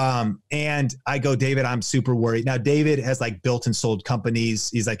 right. And I go, David, I'm super worried. Now, David has like built and sold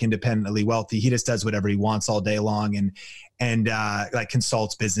companies. He's like independently wealthy. He just does whatever he wants all day long and like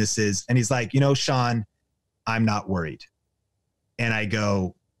consults businesses. And he's like, Sean, I'm not worried. And I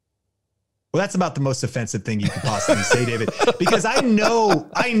go, well, that's about the most offensive thing you could possibly say, David, because I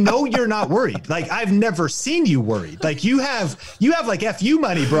know you're not worried. Like, I've never seen you worried. Like you have like FU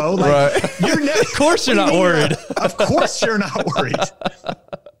money, bro. Like right. Of course you're not worried. Of course you're not worried.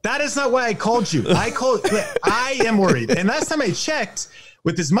 That is not why I called you. I am worried. And last time I checked,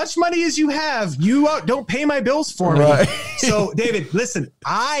 with as much money as you have, you don't pay my bills for me. Right. So David, listen,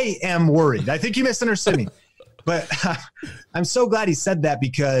 I am worried. I think you misunderstood me, but I'm so glad he said that,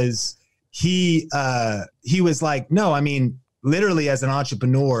 because he was like, no, literally as an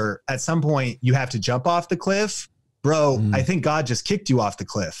entrepreneur, at some point you have to jump off the cliff, bro. I think God just kicked you off the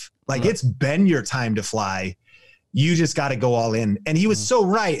cliff. Like It's been your time to fly. You just got to go all in. And he was so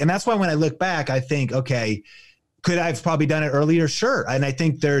right. And that's why when I look back, I think, okay, could I have probably done it earlier? Sure. And I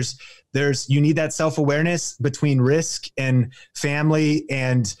think you need that self-awareness between risk and family,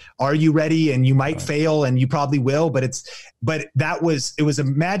 and are you ready? And you might fail, and you probably will, but it was a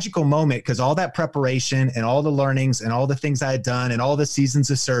magical moment, because all that preparation and all the learnings and all the things I had done and all the seasons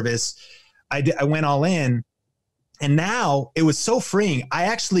of service, I went all in. And now it was so freeing. I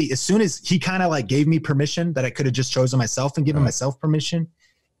actually, as soon as he kind of like gave me permission that I could have just chosen myself and given myself permission,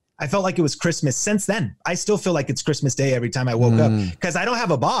 I felt like it was Christmas. Since then, I still feel like it's Christmas Day every time I woke up, because I don't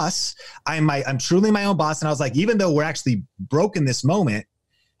have a boss. I'm truly my own boss. And I was like, even though we're actually broke in this moment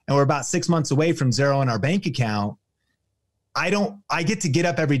and we're about 6 months away from zero in our bank account, I get to get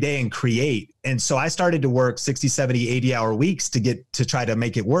up every day and create. And so I started to work 60, 70, 80-hour weeks to try to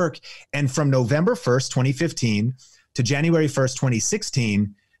make it work. And from November 1st, 2015 to January 1st,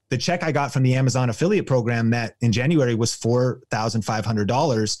 2016, the check I got from the Amazon affiliate program that in January was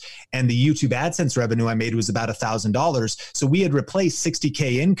 $4,500. And the YouTube AdSense revenue I made was about $1,000. So we had replaced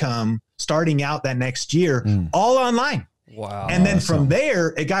 60K income starting out that next year, all online. Wow. And then from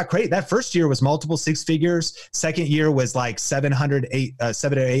there, it got great. That first year was multiple six figures. Second year was like 700 or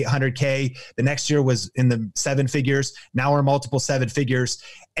 800K. The next year was in the seven figures. Now we're multiple seven figures.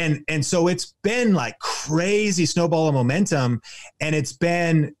 And so it's been like crazy snowball of momentum, and it's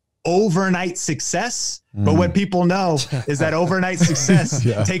been overnight success. But what people know is that overnight success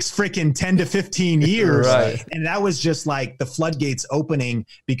takes freaking 10 to 15 years. Right. And that was just like the floodgates opening,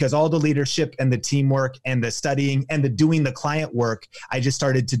 because all the leadership and the teamwork and the studying and the doing the client work, I just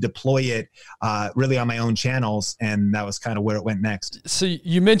started to deploy it really on my own channels. And that was kind of where it went next. So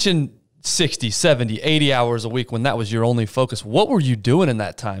you mentioned 60, 70, 80 hours a week when that was your only focus. What were you doing in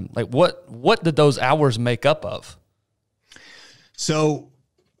that time? Like what did those hours make up of? So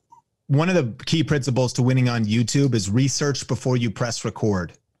one of the key principles to winning on YouTube is research before you press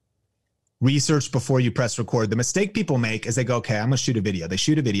record. Research before you press record. The mistake people make is they go, okay, I'm going to shoot a video. They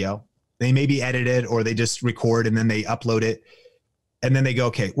shoot a video. They maybe edit it, or they just record and then they upload it. And then they go,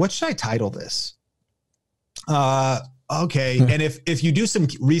 okay, what should I title this? Okay. And if you do some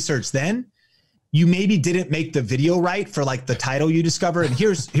research, then you maybe didn't make the video right for like the title you discover. And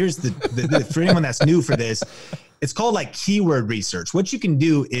here's the for anyone that's new for this, it's called like keyword research. What you can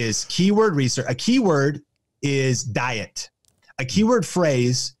do is keyword research. A keyword is diet. A keyword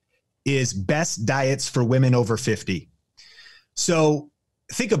phrase is best diets for women over 50. So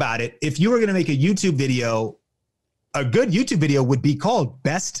think about it. If you were going to make a YouTube video, a good YouTube video would be called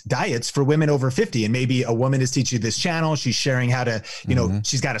best diets for women over 50. And maybe a woman is teaching this channel. She's sharing how to, you know,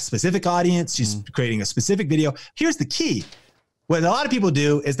 she's got a specific audience. She's creating a specific video. Here's the key. What a lot of people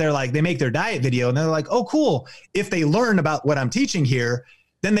do is they're like, they make their diet video and they're like, oh, cool. If they learn about what I'm teaching here,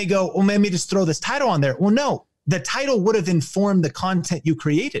 then they go, well, let me just throw this title on there. Well, no, the title would have informed the content you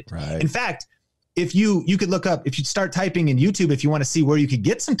created. Right. In fact, if you could look up, if you start typing in YouTube, if you want to see where you could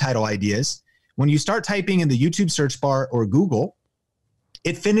get some title ideas, when you start typing in the YouTube search bar or Google,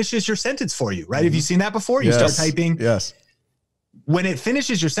 it finishes your sentence for you, right? Have you seen that before? You start typing. Yes. When it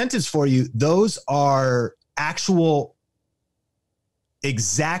finishes your sentence for you, those are actual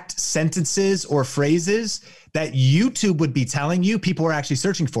exact sentences or phrases that YouTube would be telling you people are actually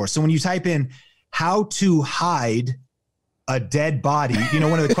searching for. So when you type in how to hide a dead body, you know,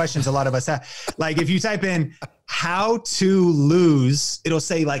 one of the questions a lot of us have, like if you type in how to lose, it'll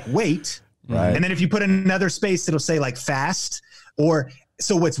say like weight. Right. And then if you put another space, it'll say like fast. Or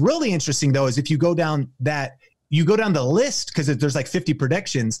so what's really interesting though, is if you go down the list, because there's like 50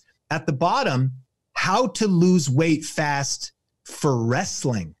 predictions at the bottom, how to lose weight fast for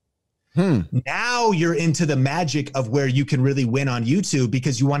wrestling. Now you're into the magic of where you can really win on YouTube,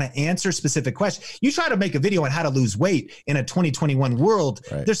 because you want to answer specific questions. You try to make a video on how to lose weight in a 2021 world.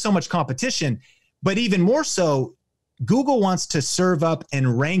 Right. There's so much competition, but even more so, Google wants to serve up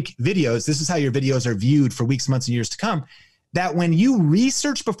and rank videos. This is how your videos are viewed for weeks, months, and years to come. That when you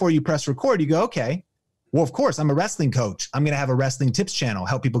research before you press record, you go, okay, well, of course, I'm a wrestling coach. I'm going to have a wrestling tips channel,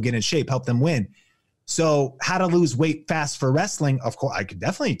 help people get in shape, help them win. So how to lose weight fast for wrestling, of course, I could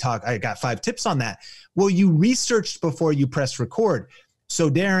definitely talk. I got 5 tips on that. Well, you researched before you press record. So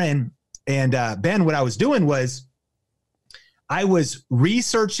Darren and Ben, what I was doing was I was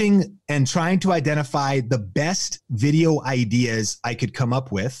researching and trying to identify the best video ideas I could come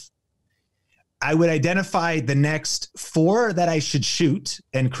up with. I would identify the next 4 that I should shoot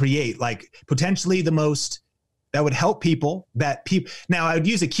and create, like potentially the most that would help people now I would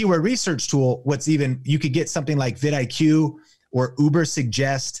use a keyword research tool. You could get something like vidIQ or Uber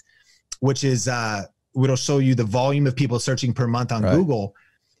Suggest, which is, it'll show you the volume of people searching per month on Google.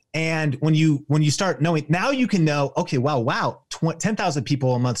 And when you start knowing, now you can know, okay, wow, 10,000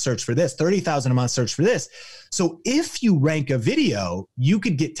 people a month search for this, 30,000 a month search for this. So if you rank a video, you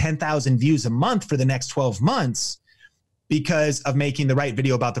could get 10,000 views a month for the next 12 months because of making the right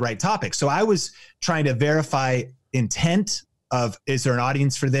video about the right topic. So I was trying to verify intent of, is there an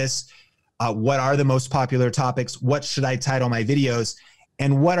audience for this? What are the most popular topics? What should I title my videos?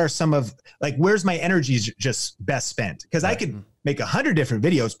 and what are some of like, where's my energy just best spent? Because I could make 100 different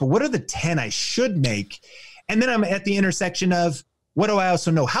videos, but what are the 10 I should make? And then I'm at the intersection of what do I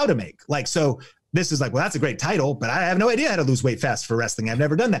also know how to make? Like, so this is like, well, that's a great title, but I have no idea how to lose weight fast for wrestling. I've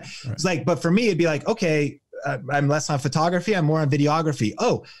never done that. Right. It's like, but for me, it'd be like, okay, I'm less on photography. I'm more on videography.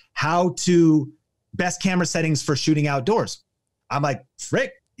 Oh, how to best camera settings for shooting outdoors. I'm like,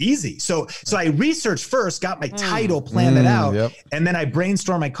 frick, easy. So I researched first, got my title, planned it out, and then I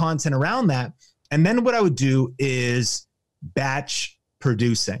brainstorm my content around that. And then what I would do is batch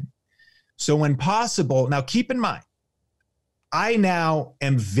producing. So when possible, now keep in mind, I now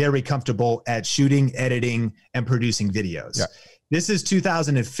am very comfortable at shooting, editing, and producing videos. Yeah. This is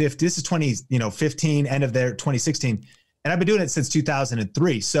 2015. This is 2015, end of there, 2016. And I've been doing it since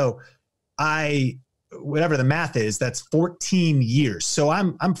 2003. So whatever the math is, that's 14 years. So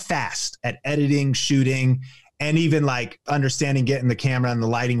I'm fast at editing, shooting, and even like understanding getting the camera and the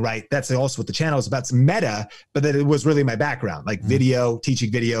lighting right. That's also what the channel is about. It's meta, but that it was really my background, like video,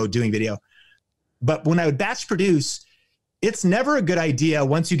 teaching video, doing video. But when I would batch produce, it's never a good idea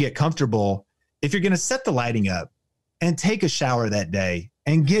once you get comfortable, if you're going to set the lighting up and take a shower that day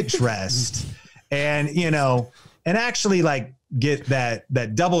and get dressed and, and actually like get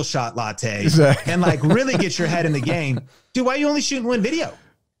that double shot latte and like really get your head in the game. Dude, why are you only shooting one video?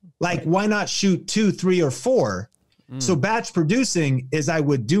 Like, why not shoot 2, 3, or 4? So batch producing is I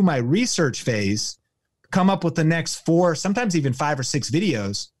would do my research phase, come up with the next 4, sometimes even 5 or 6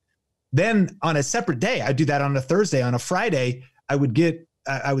 videos. Then on a separate day, I'd do that on a Thursday. On a Friday, I would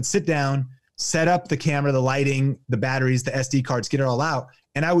sit down, set up the camera, the lighting, the batteries, the SD cards, get it all out.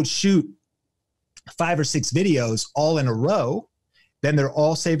 And I would shoot 5 or 6 videos all in a row. Then they're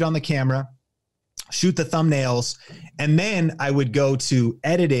all saved on the camera, shoot the thumbnails. And then I would go to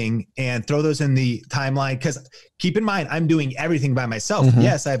editing and throw those in the timeline. Because keep in mind, I'm doing everything by myself.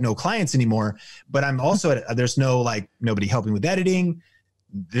 Yes, I have no clients anymore, but I'm also there's nobody helping with editing.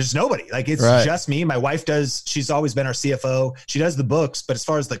 There's nobody. Like, it's just me. My wife she's always been our CFO. She does the books, but as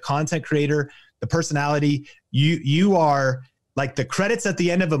far as the content creator, the personality, you are like the credits at the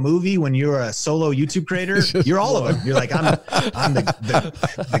end of a movie when you're a solo YouTube creator. You're all of them. You're like, I'm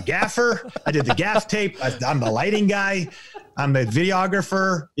the gaffer. I did the gaff tape. I'm the lighting guy. I'm the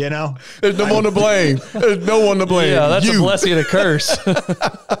videographer, There's no one to blame. There's no one to blame. Yeah, that's a blessing and a curse. You're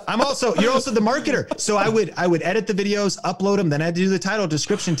also the marketer. So I would edit the videos, upload them, then I'd do the title,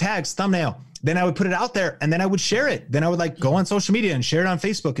 description, tags, thumbnail. Then I would put it out there and then I would share it. Then I would go on social media and share it on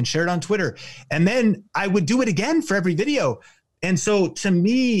Facebook and share it on Twitter. And then I would do it again for every video. And so to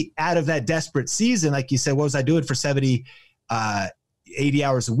me, out of that desperate season, like you said, what was I doing for 70, 80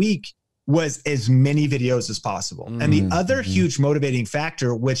 hours a week? Was as many videos as possible. And the other huge motivating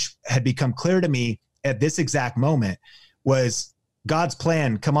factor, which had become clear to me at this exact moment, was God's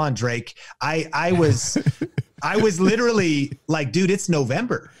plan. Come on, Drake. I was literally like, dude, it's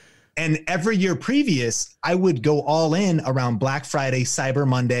November. And every year previous, I would go all in around Black Friday, Cyber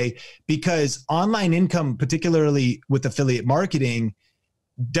Monday, because online income, particularly with affiliate marketing,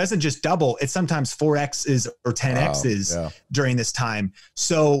 doesn't just double. It's sometimes 4X's or 10X's during this time.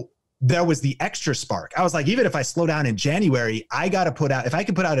 So there was the extra spark. I was like, even if I slow down in January, I got to put out, if I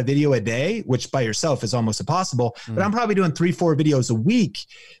can put out a video a day, which by yourself is almost impossible, but I'm probably doing 3-4 videos a week,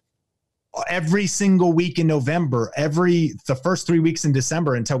 every single week in November, the first 3 weeks in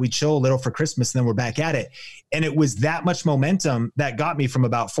December until we chill a little for Christmas. And then we're back at it. And it was that much momentum that got me from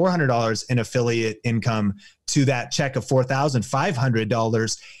about $400 in affiliate income to that check of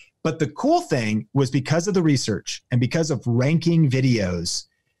 $4,500. But the cool thing was, because of the research and because of ranking videos,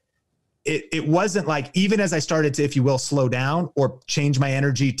 it wasn't like, even as I started to, if you will, slow down or change my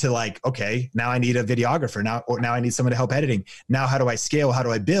energy to like, okay, now I need a videographer now I need someone to help editing. Now, how do I scale? How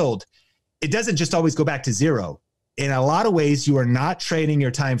do I build? It doesn't just always go back to zero. In a lot of ways, you are not trading your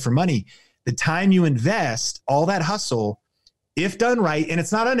time for money. The time you invest, all that hustle, if done right, and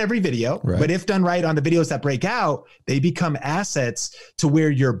it's not on every video, but if done right on the videos that break out, they become assets to where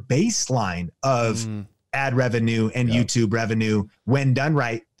your baseline of ad revenue and YouTube revenue, when done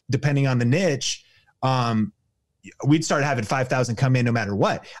right, depending on the niche, we'd start having 5,000 come in no matter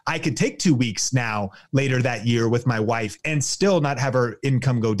what. I could take 2 weeks now later that year with my wife and still not have our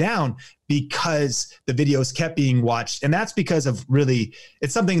income go down, because the videos kept being watched. And that's because of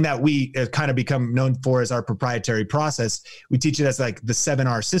it's something that we have kind of become known for as our proprietary process. We teach it as like the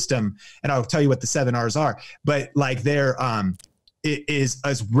 7R system. And I'll tell you what the 7Rs are, but like it is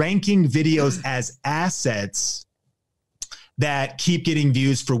as ranking videos as assets that keep getting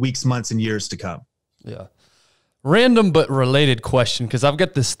views for weeks, months, and years to come. Yeah. Random but related question, because I've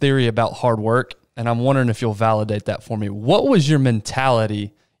got this theory about hard work. and I'm wondering if you'll validate that for me. What was your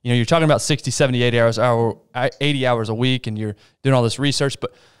mentality? You know, you're talking about 60, 70, 80 hours a week, and you're doing all this research,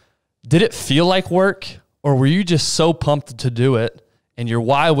 but did it feel like work, or were you just so pumped to do it, and your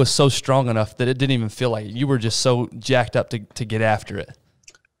why was so strong enough that it didn't even feel like it? You were just so jacked up to get after it?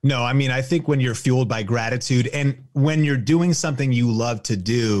 No, I mean, I think when you're fueled by gratitude and when you're doing something you love to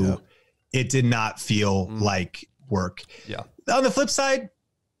do, it did not feel like work. Yeah. On the flip side,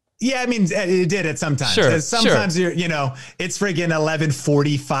 yeah, I mean, it did at sometimes. Sure, sometimes you're, you know, it's friggin'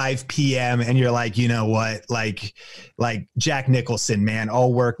 11:45 p.m. and you're like, you know what, like Jack Nicholson, man,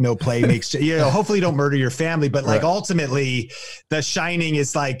 all work, no play makes, you know, hopefully you don't murder your family, but like ultimately The Shining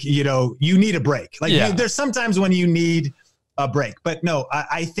is like, you know, you need a break. Like there's sometimes when you need a break, but no,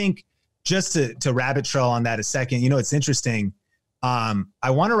 I think just to rabbit trail on that a second, you know, it's interesting. I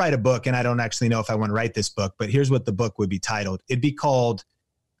want to write a book, and I don't actually know if I want to write this book, but here's what the book would be titled. It'd be called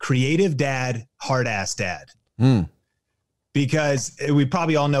Creative Dad, Hard Ass Dad. Because we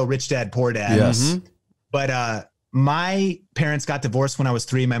probably all know Rich Dad, Poor Dad. Yes. But my parents got divorced when I was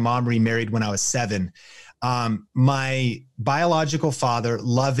 3. My mom remarried when I was 7. My biological father,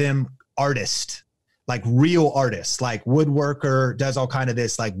 love him, artist, like real artist, like woodworker, does all kind of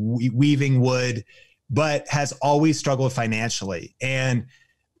this, like weaving wood, but has always struggled financially and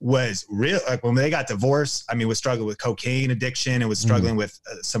was real. Like when they got divorced, I mean, was struggling with cocaine addiction and was struggling with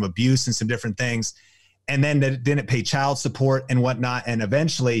some abuse and some different things. And then didn't pay child support and whatnot. And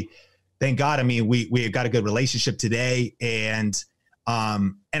eventually, thank God, I mean, we got a good relationship today. And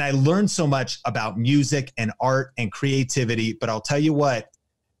I learned so much about music and art and creativity, but I'll tell you what,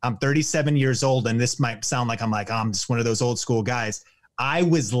 I'm 37 years old, and this might sound like I'm just one of those old school guys. I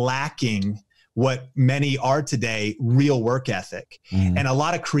was lacking what many are today, real work ethic. And a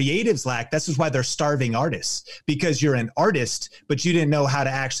lot of creatives lack. This is why they're starving artists, because you're an artist, but you didn't know how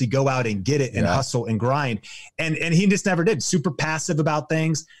to actually go out and get it and hustle and grind. And he just never did. Super passive about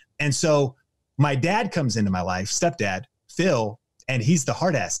things. And so my dad comes into my life, stepdad, Phil, and he's the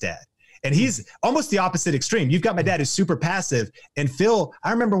hard ass dad. And he's almost the opposite extreme. You've got my dad who's super passive, and Phil, I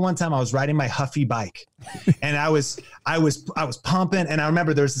remember one time I was riding my Huffy bike and I was pumping, and I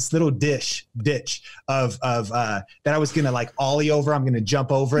remember there was this little ditch of that I was going to like ollie over. I'm going to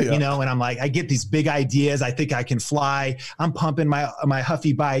jump over it, you know? And I'm like, I get these big ideas. I think I can fly. I'm pumping my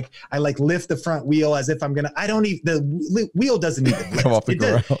Huffy bike. I like lift the front wheel as if I'm going to, the wheel doesn't even lift. Come off the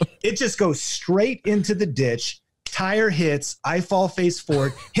ground. It just goes straight into the ditch. Tire hits, I fall face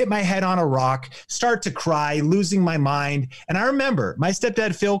forward, hit my head on a rock, start to cry, losing my mind. And I remember my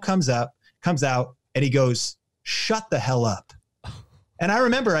stepdad, Phil, comes out and he goes, "Shut the hell up." And I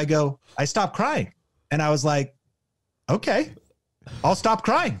remember I stopped crying. And I was like, okay, I'll stop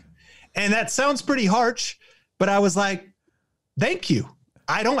crying. And that sounds pretty harsh, but I was like, thank you.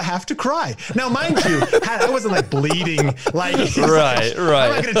 I don't have to cry. Now, mind you, I wasn't like bleeding. Like, right. I'm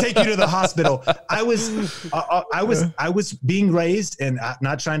not going to take you to the hospital. I was being raised, and I'm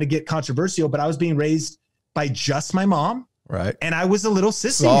not trying to get controversial, but I was being raised by just my mom. Right. And I was a little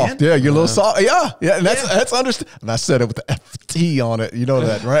sissy, soft, man. Yeah, you're a little soft. Yeah. And that's understood. And I said it with the FT on it. You know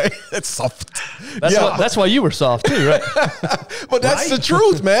that, right? It's soft. That's why you were soft too, right? But that's the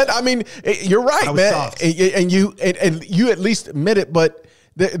truth, man. I mean, you're right, man. Soft. And you at least admit it, but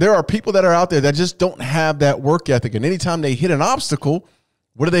there are people that are out there that just don't have that work ethic. And anytime they hit an obstacle,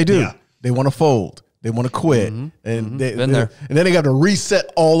 what do? Yeah. They want to fold. They want to quit. And and then they got to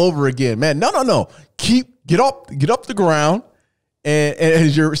reset all over again. Man, no. Get up the ground. And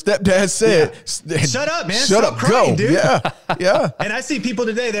as your stepdad said, shut up, man. Shut up, crying, go. Dude. Yeah. And I see people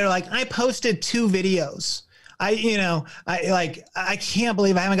today, they're like, I posted 2 videos. I can't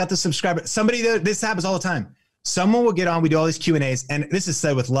believe I haven't got the subscriber. This happens all the time. Someone will get on, we do all these Q&As, and this is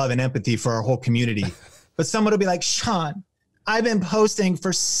said with love and empathy for our whole community. But someone will be like, Sean, I've been posting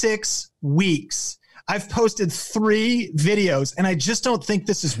for 6 weeks. I've posted 3 videos, and I just don't think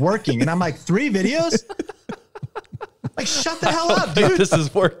this is working. And I'm like, 3 videos? Like, shut the hell up, dude. This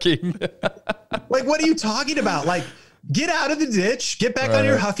is working. Like, what are you talking about? Like, get out of the ditch, get back on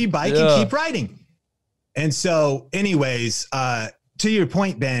your Huffy bike, and keep riding. And so, anyways, to your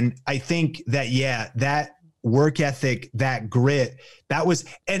point, Ben, I think that, that work ethic, that grit, that was,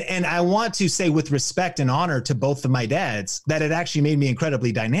 and I want to say with respect and honor to both of my dads, that it actually made me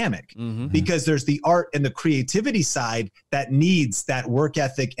incredibly dynamic because there's the art and the creativity side that needs that work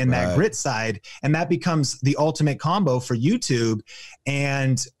ethic and that grit side. And that becomes the ultimate combo for YouTube.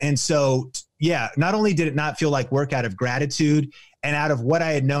 And so, not only did it not feel like work out of gratitude and out of what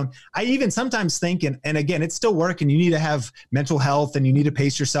I had known, I even sometimes think, and again, it's still work and you need to have mental health and you need to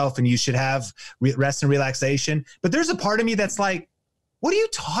pace yourself and you should have rest and relaxation. But there's a part of me that's like, what are you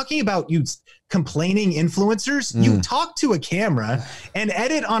talking about, you complaining influencers? You talk to a camera and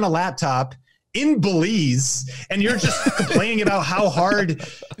edit on a laptop in Belize, and you're just complaining about how hard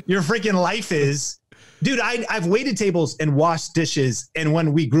your freaking life is. Dude, I've waited tables and washed dishes. And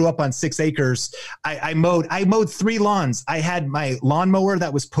when we grew up on 6 acres, I mowed 3 lawns. I had my lawnmower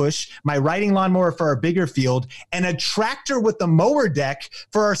that was push, my riding lawnmower for our bigger field, and a tractor with the mower deck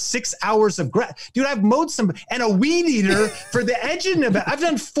for our 6 hours of grass. Dude, I've mowed and a weed eater for the edge of it. I've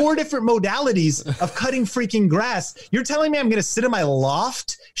done 4 different modalities of cutting freaking grass. You're telling me I'm going to sit in my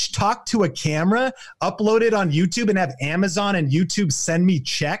loft, talk to a camera, upload it on YouTube, and have Amazon and YouTube send me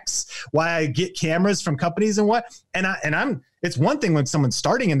checks while I get cameras from companies and what? It's one thing when someone's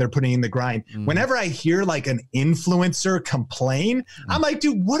starting and they're putting in the grind. Whenever I hear like an influencer complain, I'm like,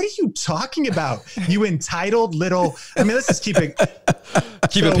 dude, what are you talking about? You entitled little, let's just keep it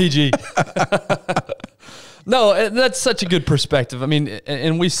PG. No, that's such a good perspective.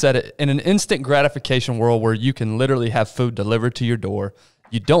 And we said it, in an instant gratification world where you can literally have food delivered to your door,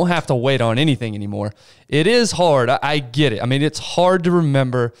 you don't have to wait on anything anymore. It is hard. I get it. It's hard to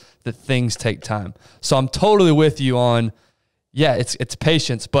remember that things take time. So I'm totally with you on, it's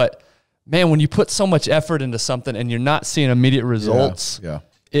patience. But man, when you put so much effort into something and you're not seeing immediate results,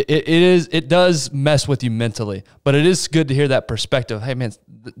 it does mess with you mentally. But it is good to hear that perspective. Hey man,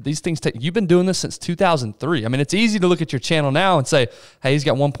 these things you've been doing this since 2003. It's easy to look at your channel now and say, hey, he's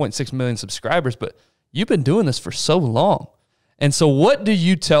got 1.6 million subscribers, but you've been doing this for so long. And so what do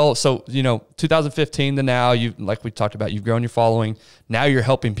you tell, 2015 to now, like we talked about, you've grown your following. Now you're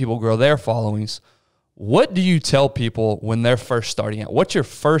helping people grow their followings. What do you tell people when they're first starting out? What's your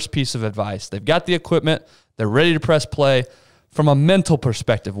first piece of advice? They've got the equipment. They're ready to press play. From a mental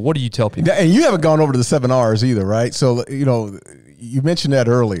perspective, what do you tell people? And you haven't gone over to the 7 R's either, right? So, you mentioned that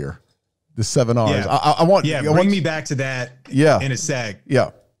earlier, the 7 R's. Yeah. Bring me back to that in a sec.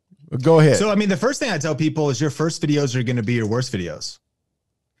 Yeah. Go ahead. So, the first thing I tell people is your first videos are going to be your worst videos.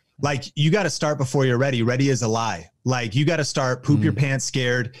 Like, you got to start before you're ready. Ready is a lie. Like, you got to start poop your pants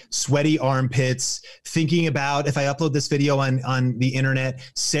scared, sweaty armpits, thinking about, if I upload this video on the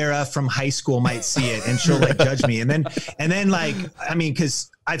internet, Sarah from high school might see it and she'll like judge me. And then like,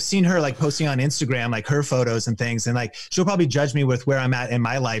 cause I've seen her like posting on Instagram, like her photos and things. And like, she'll probably judge me with where I'm at in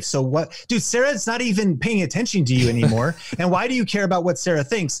my life. So what, dude, Sarah's not even paying attention to you anymore. And why do you care about what Sarah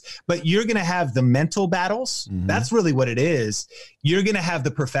thinks? But you're going to have the mental battles. That's really what it is. You're going to have the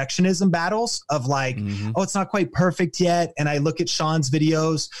perfectionism battles of like, oh, it's not quite perfect yet. And I look at Sean's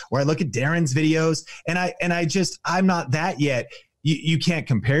videos or I look at Darren's videos and I'm not that yet. You can't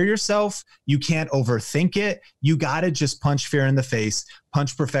compare yourself. You can't overthink it. You got to just punch fear in the face,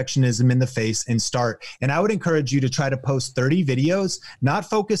 punch perfectionism in the face and start. And I would encourage you to try to post 30 videos, not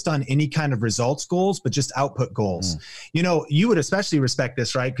focused on any kind of results goals, but just output goals. You would especially respect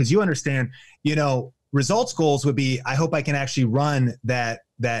this, right? Because you understand, results goals would be, I hope I can actually run that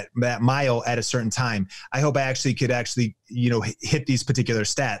mile at a certain time. I hope I could hit these particular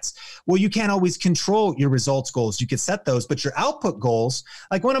stats. Well, you can't always control your results goals. You could set those, but your output goals,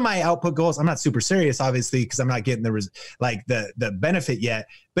 like one of my output goals, I'm not super serious, obviously, because I'm not getting the benefit yet,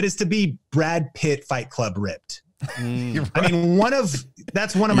 but it's to be Brad Pitt Fight Club ripped.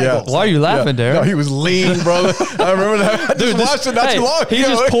 That's one of my goals. Why are you laughing, Darren? No, he was lean, brother. I remember that. Dude, watched it not too long. He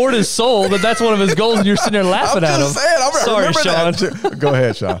just poured his soul, but that's one of his goals, and you're sitting there laughing at him. Sorry, Sean. That. Go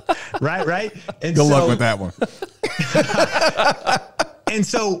ahead, Sean. Right. And good luck with that one. And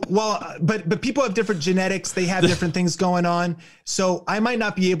so, but people have different genetics. They have different things going on. So I might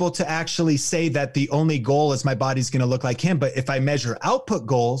not be able to actually say that the only goal is my body's going to look like him. But if I measure output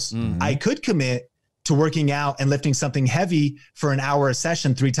goals, I could commit to working out and lifting something heavy for an hour a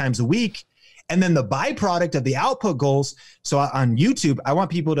session 3 times a week. And then the byproduct of the output goals. So on YouTube, I want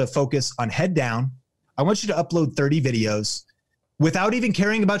people to focus on head down. I want you to upload 30 videos without even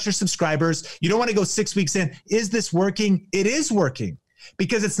caring about your subscribers. You don't want to go 6 weeks in. Is this working? It is working,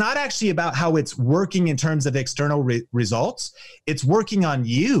 because it's not actually about how it's working in terms of external results. It's working on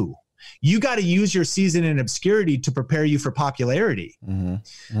you. You got to use your season in obscurity to prepare you for popularity.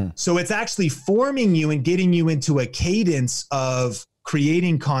 So it's actually forming you and getting you into a cadence of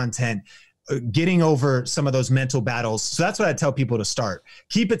creating content, getting over some of those mental battles. So that's what I tell people to start.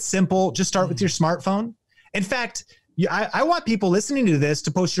 Keep it simple. Just start with your smartphone. In fact, I want people listening to this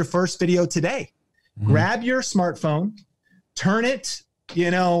to post your first video today. Grab your smartphone, turn it,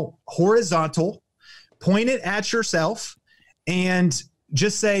 horizontal, point it at yourself, and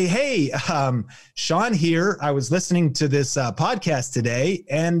just say, hey, Sean here. I was listening to this podcast today,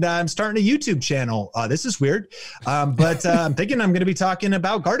 and I'm starting a YouTube channel. This is weird, but I'm thinking I'm going to be talking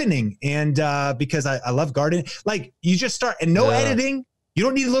about gardening, and because I love gardening. Like, you just start, and no editing, You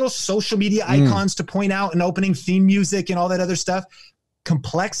don't need little social media icons to point out and opening theme music and all that other stuff.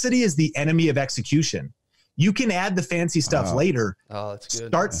 Complexity is the enemy of execution. You can add the fancy stuff later. Oh, that's good.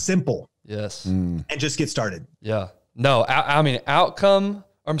 Start simple. Yes. And just get started. Yeah. No, I mean, output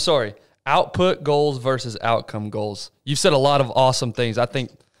goals versus outcome goals. You've said a lot of awesome things. I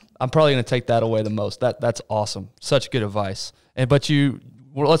think I'm probably going to take that away the most. That's awesome. Such good advice.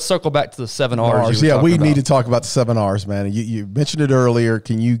 Let's circle back to the 7 R's. Yeah, we need to talk about the 7 R's, man. You mentioned it earlier.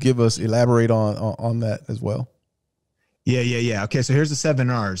 Can you elaborate on that as well? Yeah. Okay, so here's the 7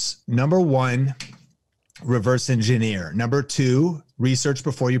 R's. Number 1, reverse engineer. Number 2, research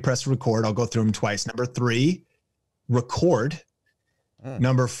before you press record. I'll go through them twice. Number 3, record.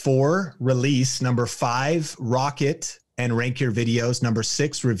 Number 4, release. Number 5, rocket and rank your videos. Number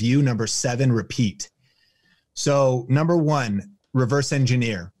 6, review. Number 7, repeat. So number 1, reverse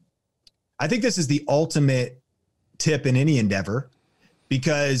engineer. I think this is the ultimate tip in any endeavor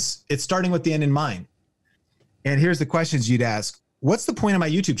because it's starting with the end in mind. And here's the questions you'd ask. What's the point of my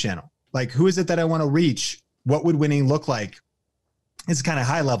YouTube channel? Like, who is it that I want to reach? What would winning look like? It's kind of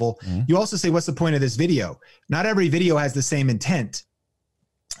high level. You also say, what's the point of this video? Not every video has the same intent.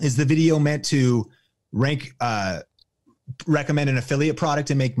 Is the video meant to recommend an affiliate product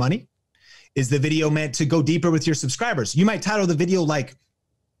and make money? Is the video meant to go deeper with your subscribers? You might title the video like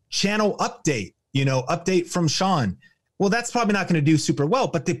channel update, update from Sean. Well, that's probably not going to do super well,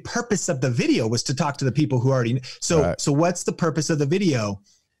 but the purpose of the video was to talk to the people who already know. So what's the purpose of the video?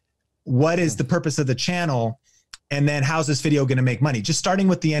 What is the purpose of the channel? And then how's this video going to make money? Just starting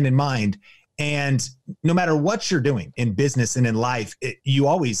with the end in mind. And no matter what you're doing in business and in life, you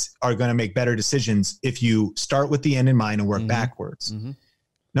always are going to make better decisions if you start with the end in mind and work backwards.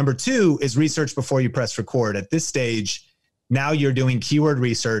 Number 2 is research before you press record. At this stage, now you're doing keyword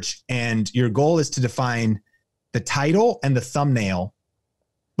research and your goal is to define the title and the thumbnail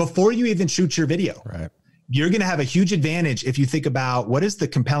before you even shoot your video. Right. You're going to have a huge advantage if you think about what is the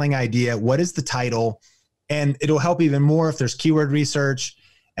compelling idea, what is the title, and it'll help even more if there's keyword research,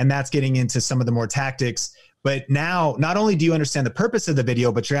 and that's getting into some of the more tactics. But now, not only do you understand the purpose of the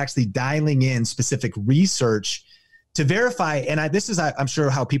video, but you're actually dialing in specific research to verify, and this is, I'm sure,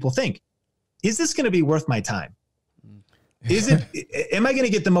 how people think. Is this going to be worth my time? Am I going to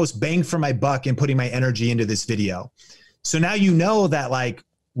get the most bang for my buck in putting my energy into this video? So now you know that, like,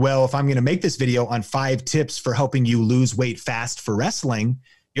 well, if I'm going to make this video on 5 tips for helping you lose weight fast for wrestling,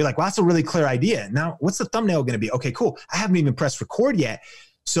 you're like, well, that's a really clear idea. Now, what's the thumbnail going to be? Okay, cool. I haven't even pressed record yet.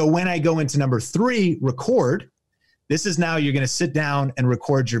 So when I go into number 3, record, this is now you're going to sit down and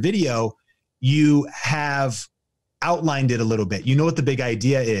record your video. You have outlined it a little bit. You know what the big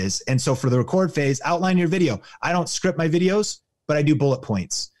idea is. And so for the record phase, outline your video. I don't script my videos, but I do bullet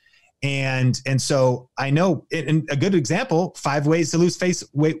points. And so I know, and a good example, 5 ways to lose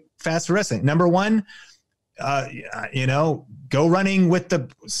weight fast for wrestling. Number 1, go running with the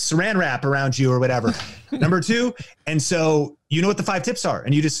saran wrap around you or whatever. Number 2. And so you know what the 5 tips are.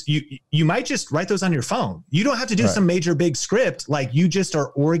 And you might just write those on your phone. You don't have to do some major big script. Like, you just are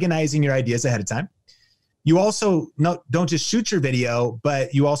organizing your ideas ahead of time. You also don't just shoot your video,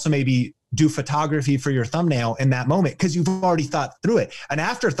 but you also maybe do photography for your thumbnail in that moment because you've already thought through it. An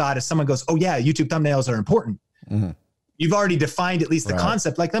afterthought is someone goes, oh yeah, YouTube thumbnails are important. You've already defined at least the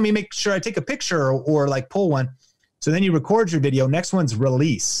concept. Like, let me make sure I take a picture or like pull one. So then you record your video. Next one's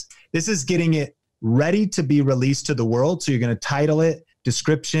release. This is getting it ready to be released to the world. So you're going to title it,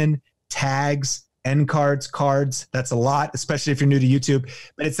 description, tags, end cards. That's a lot, especially if you're new to YouTube.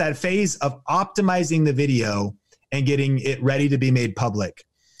 But it's that phase of optimizing the video and getting it ready to be made public.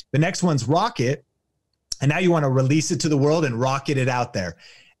 The next one's rocket. And now you want to release it to the world and rocket it out there.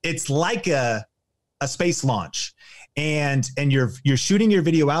 It's like a space launch. And you're shooting your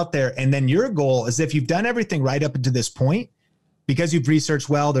video out there. And then your goal is, if you've done everything right up until this point, because you've researched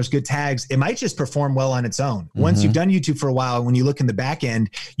well, there's good tags, it might just perform well on its own. Once you've done YouTube for a while, when you look in the back end,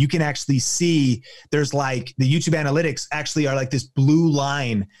 you can actually see there's like the YouTube analytics actually are like this blue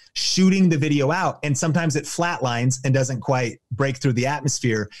line shooting the video out. And sometimes it flatlines and doesn't quite break through the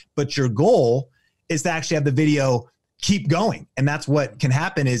atmosphere. But your goal is to actually have the video keep going. And that's what can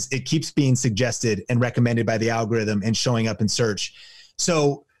happen, is it keeps being suggested and recommended by the algorithm and showing up in search.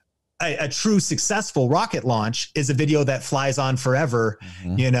 So a true successful rocket launch is a video that flies on forever,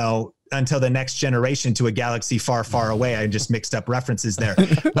 until the next generation, to a galaxy far, far away. I just mixed up references there.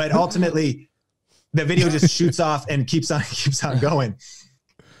 But ultimately, the video just shoots off and keeps on going.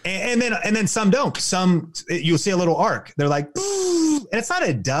 And then some don't. Some, you'll see a little arc. They're like, and it's not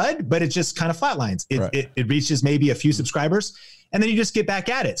a dud, but it just kind of flatlines. It reaches maybe a few subscribers, and then you just get back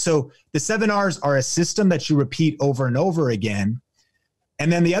at it. So the 7 R's are a system that you repeat over and over again.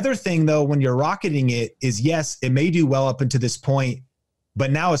 And then the other thing though, when you're rocketing it is, yes, it may do well up until this point,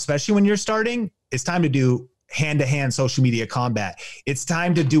 but now, especially when you're starting, it's time to do hand-to-hand social media combat. It's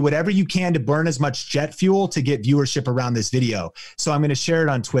time to do whatever you can to burn as much jet fuel to get viewership around this video. So I'm going to share it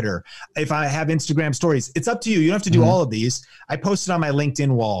on Twitter. If I have Instagram stories, it's up to you. You don't have to do all of these. I post it on my LinkedIn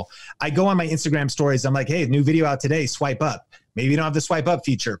wall. I go on my Instagram stories. I'm like, hey, new video out today, swipe up. Maybe you don't have the swipe up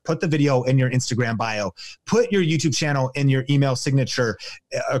feature. Put the video in your Instagram bio. Put your YouTube channel in your email signature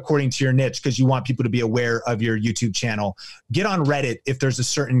according to your niche, because you want people to be aware of your YouTube channel. Get on Reddit if there's a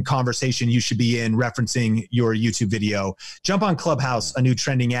certain conversation you should be in referencing your YouTube video. Jump on Clubhouse, a new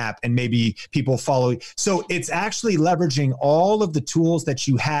trending app, and maybe people follow. So it's actually leveraging all of the tools that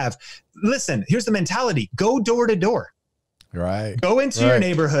you have. Listen, here's the mentality. Go door to door. Right. Go into your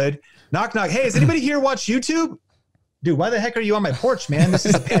neighborhood. Knock, knock. Hey, is anybody here watch YouTube? Dude, why the heck are you on my porch, man? This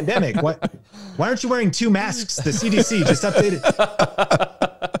is a pandemic. Why aren't you wearing 2 masks? The CDC just updated.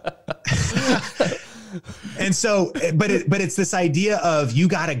 And so, but it's this idea of you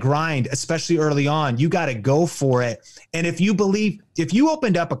got to grind, especially early on. You got to go for it. And if you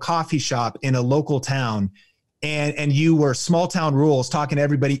opened up a coffee shop in a local town and you were small town rules talking to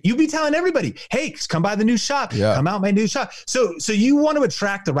everybody, you'd be telling everybody, hey, come by the new shop, come out my new shop. So you want to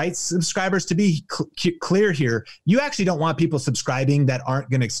attract the right subscribers. To be clear here, you actually don't want people subscribing that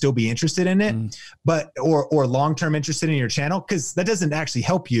aren't going to still be interested in it, but, or long-term interested in your channel. Cause that doesn't actually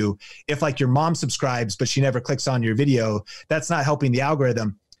help you. If like your mom subscribes, but she never clicks on your video, that's not helping the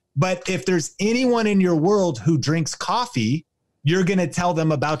algorithm. But if there's anyone in your world who drinks coffee, you're going to tell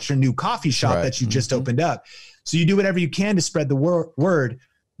them about your new coffee shop that you just opened up. So you do whatever you can to spread the word.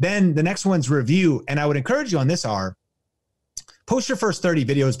 Then the next one's review. And I would encourage you on this post your first 30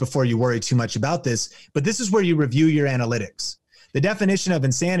 videos before you worry too much about this. But this is where you review your analytics. The definition of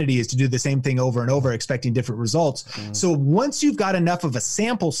insanity is to do the same thing over and over, expecting different results. So once you've got enough of a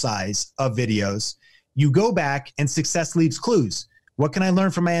sample size of videos, you go back and success leaves clues. What can I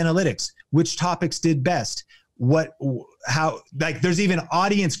learn from my analytics? Which topics did best? How, like there's even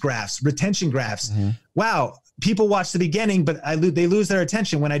audience graphs, retention graphs. Wow. People watch the beginning, but they lose their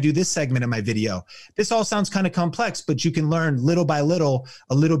attention when I do this segment of my video. This all sounds kind of complex, but you can learn little by little,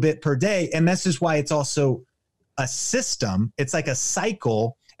 a little bit per day. And this is why it's also a system. It's like a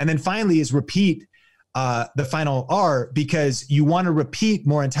cycle. And then finally is repeat, the final R, because you want to repeat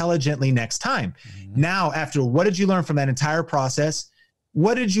more intelligently next time. Now, after what did you learn from that entire process?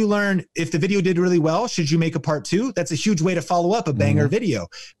 What did you learn? If the video did really well, should you make a part 2? That's a huge way to follow up a banger video,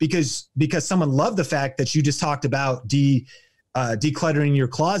 because someone loved the fact that you just talked about decluttering your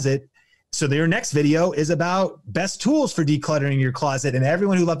closet. So their next video is about best tools for decluttering your closet. And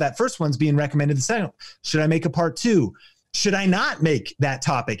everyone who loved that first one's being recommended the second. Should I make a part 2? Should I not make that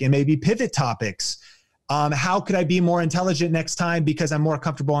topic and maybe pivot topics? How could I be more intelligent next time because I'm more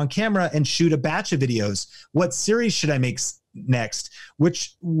comfortable on camera and shoot a batch of videos? What series should I make next?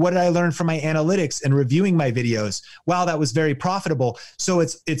 What did I learn from my analytics and reviewing my videos? Wow, that was very profitable. So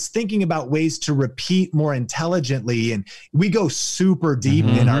it's thinking about ways to repeat more intelligently. And we go super deep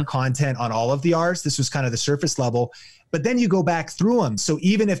in our content on all of the R's. This was kind of the surface level, but then you go back through them. So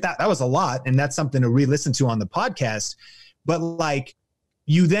even if that was a lot, and that's something to re-listen to on the podcast, but like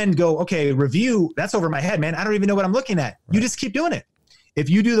you then go, okay, review, that's over my head, man. I don't even know what I'm looking at. You just keep doing it. If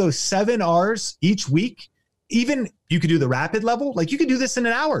you do those 7 R's each week, even you could do the rapid level, like you could do this in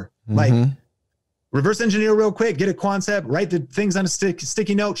an hour, like reverse engineer real quick, get a concept, write the things on a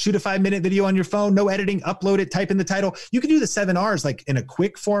sticky note, shoot a 5-minute video on your phone, no editing, upload it, type in the title. You could do the 7 R's like in a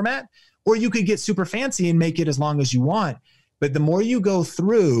quick format, or you could get super fancy and make it as long as you want. But the more you go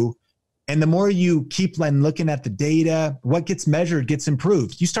through and the more you keep looking at the data, what gets measured gets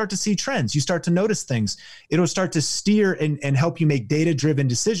improved. You start to see trends. You start to notice things. It'll start to steer and help you make data-driven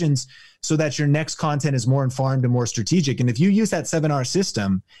decisions so that your next content is more informed and more strategic. And if you use that 7R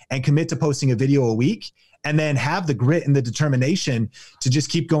system and commit to posting a video a week, and then have the grit and the determination to just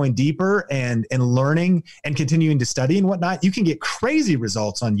keep going deeper and learning and continuing to study and whatnot, you can get crazy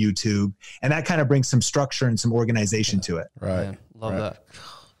results on YouTube. And that kind of brings some structure and some organization to it. Right. Man, love that.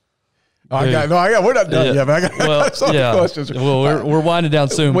 We're not done yet, man. I got some questions. Well, we're winding down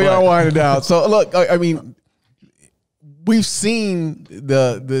soon. We are winding down. So look, I mean, we've seen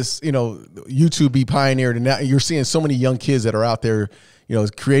this YouTube be pioneered, and now you're seeing so many young kids that are out there,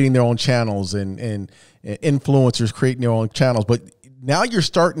 creating their own channels and influencers creating their own channels. But now you're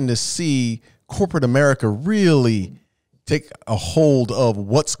starting to see corporate America really take a hold of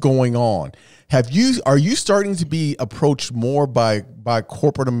what's going on. Are you starting to be approached more by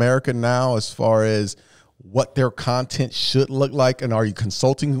corporate America now as far as what their content should look like? And are you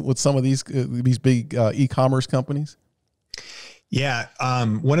consulting with some of these big e-commerce companies? Yeah.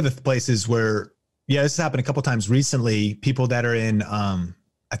 One of the places where, this has happened a couple of times recently, people that are in, I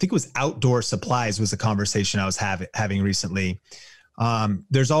think it was outdoor supplies was the conversation I was having recently.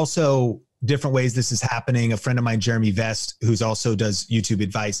 There's also different ways this is happening. A friend of mine, Jeremy Vest, who's also does YouTube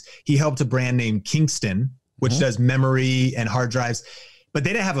advice, he helped a brand named Kingston, which does memory and hard drives, but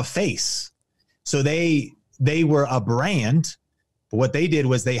they didn't have a face. So they were a brand, but what they did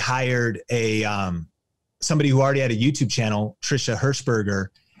was they hired somebody who already had a YouTube channel, Trisha Hirschberger,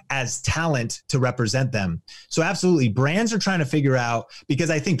 as talent to represent them. So absolutely, brands are trying to figure out, because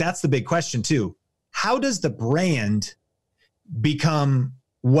I think that's the big question too. How does the brand become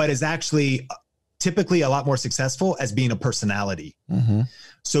what is actually typically a lot more successful as being a personality?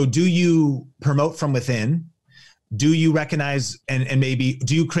 So do you promote from within? Do you recognize and maybe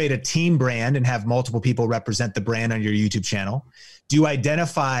do you create a team brand and have multiple people represent the brand on your YouTube channel? Do you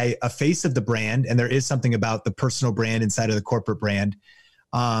identify a face of the brand? And there is something about the personal brand inside of the corporate brand.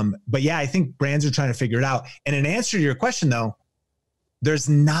 But yeah, I think brands are trying to figure it out. And in answer to your question though, there's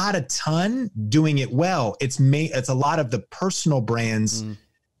not a ton doing it well. It's a lot of the personal brands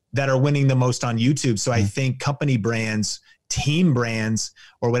that are winning the most on YouTube. So I think company brands, team brands,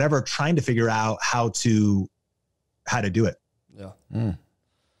 or whatever, are trying to figure out how to do it. Yeah.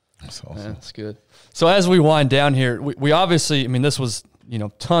 That's awesome. Yeah, that's good. So as we wind down here, we obviously, I mean, this was,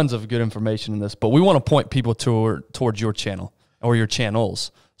 tons of good information in this, but we want to point people towards your channel or your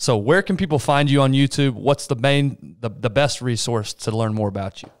channels. So where can people find you on YouTube? What's the best resource to learn more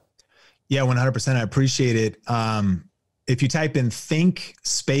about you? Yeah, 100%. I appreciate it. If you type in Think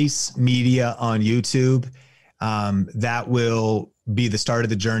Space Media on YouTube, that will be the start of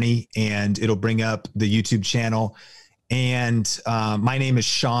the journey, and it'll bring up the YouTube channel. And my name is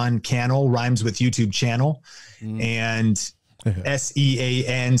Sean Cannell, rhymes with YouTube channel, and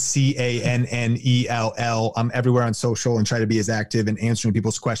SeanCannell. I'm everywhere on social and try to be as active and answering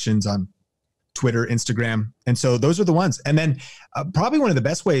people's questions on Twitter, Instagram. And so those are the ones. And then probably one of the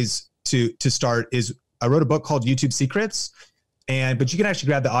best ways to start is I wrote a book called YouTube Secrets, but you can actually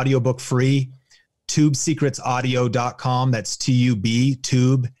grab the audiobook free, tubesecretsaudio.com. That's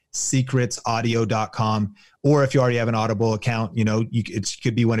tubesecretsaudio.com. Or if you already have an Audible account, it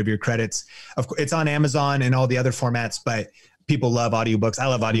could be one of your credits. Of course, it's on Amazon and all the other formats, but people love audiobooks. I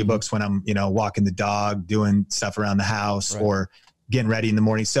love audiobooks when I'm, walking the dog, doing stuff around the house, right, or getting ready in the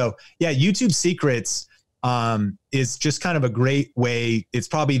morning. So yeah, YouTube Secrets is just kind of a great way. It's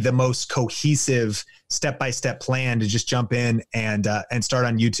probably the most cohesive step-by-step plan to just jump in and start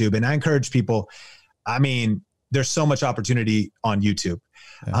on YouTube. And I encourage people, there's so much opportunity on YouTube.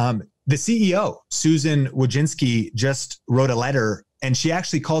 Yeah. The CEO, Susan Wojcicki, just wrote a letter, and she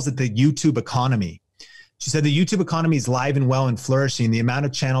actually calls it the YouTube economy. She said the YouTube economy is live and well and flourishing. The amount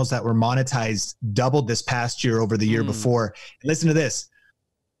of channels that were monetized doubled this past year over the year before. And listen to this.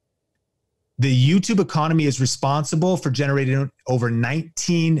 The YouTube economy is responsible for generating over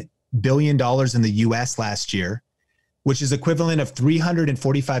 $19 billion in the US last year, which is equivalent of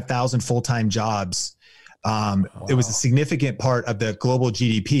 345,000 full-time jobs. Wow. It was a significant part of the global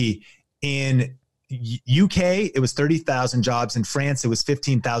GDP. In UK, it was 30,000 jobs. In France, it was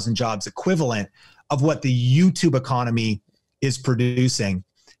 15,000 jobs, equivalent of what the YouTube economy is producing.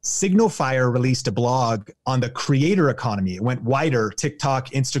 Signal Fire released a blog on the creator economy. It went wider, TikTok,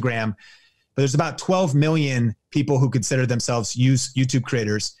 Instagram, but there's about 12 million people who consider themselves YouTube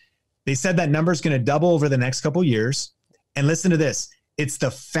creators. They said that number is going to double over the next couple of years. And listen to this. It's the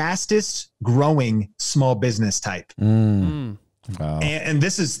fastest growing small business type. Wow. And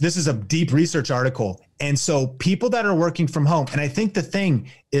this is a deep research article. And so people that are working from home, and I think the thing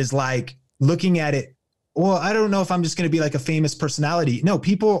is like looking at it, well, I don't know if I'm just going to be like a famous personality. No,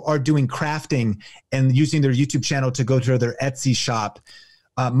 people are doing crafting and using their YouTube channel to go to their Etsy shop.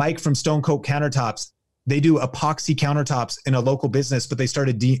 Mike from Stone Coat Countertops, they do epoxy countertops in a local business, but they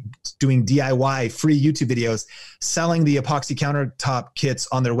started doing DIY free YouTube videos, selling the epoxy countertop kits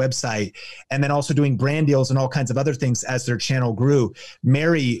on their website, and then also doing brand deals and all kinds of other things as their channel grew.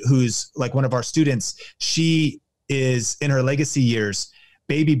 Mary, who's like one of our students, she is in her legacy years,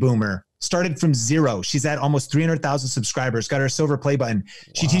 baby boomer, started from zero. She's at almost 300,000 subscribers, got her silver play button.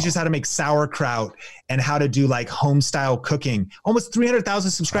 She teaches how to make sauerkraut and how to do like home style cooking. Almost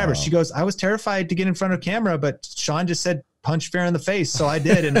 300,000 subscribers. Wow. She goes, I was terrified to get in front of camera, but Sean just said, punch fear in the face. So I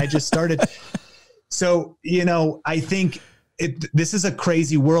did. And I just started. So, I think this is a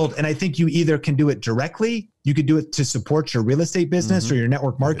crazy world. And I think you either can do it directly. You could do it to support your real estate business or your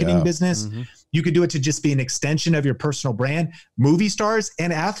network marketing business. You could do it to just be an extension of your personal brand. Movie stars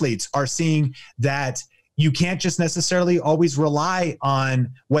and athletes are seeing that, you can't just necessarily always rely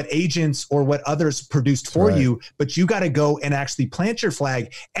on what agents or what others produced for you, but you got to go and actually plant your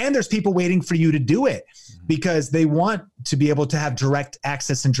flag. And there's people waiting for you to do it because they want to be able to have direct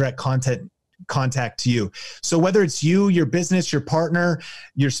access and direct contact to you. So whether it's you, your business, your partner,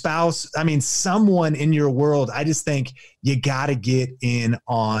 your spouse, I mean, someone in your world, I just think you got to get in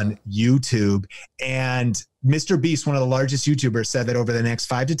on YouTube. And Mr. Beast, one of the largest YouTubers, said that over the next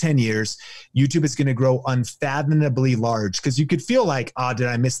 5 to 10 years, YouTube is going to grow unfathomably large, because you could feel like, oh, did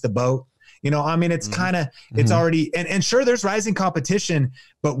I miss the boat? You know, I mean, it's kind of, it's already, and sure, there's rising competition,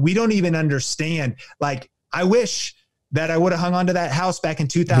 but we don't even understand. Like, I wish that I would have hung on to that house back in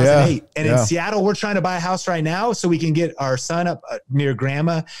 2008. And in Seattle, we're trying to buy a house right now so we can get our son up near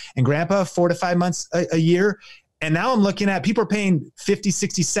grandma and grandpa 4 to 5 months a year. And now I'm looking at people are paying 50,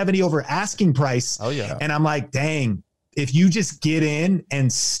 60, 70 over asking price. Oh yeah. And I'm like, dang, if you just get in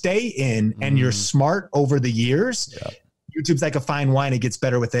and stay in and you're smart over the years, YouTube's like a fine wine. It gets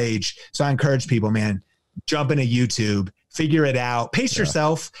better with age. So I encourage people, man, jump into YouTube, figure it out, pace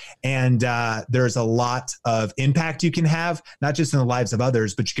yourself. And there's a lot of impact you can have, not just in the lives of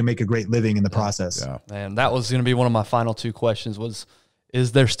others, but you can make a great living in the process. Yeah. Man, that was going to be one of my final 2 questions was,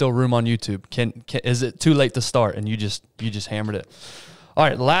 is there still room on YouTube? Is it too late to start? And you just hammered it. All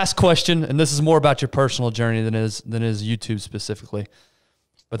right, last question, and this is more about your personal journey than is YouTube specifically.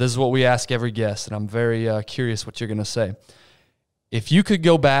 But this is what we ask every guest, and I'm very curious what you're going to say. If you could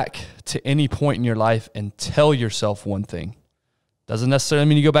go back to any point in your life and tell yourself one thing, doesn't necessarily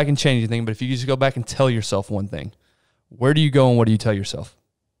mean you go back and change anything, but if you just go back and tell yourself one thing, where do you go and what do you tell yourself?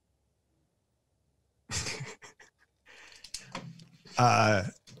 I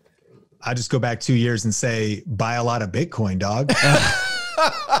just go back 2 years and say, buy a lot of Bitcoin, dog.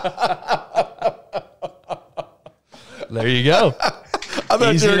 There you go. I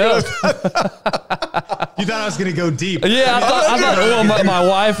thought Easy you were enough. You thought I was going to go deep. Yeah, I thought well, my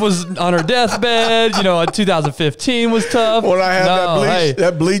wife was on her deathbed. You know, 2015 was tough. When I had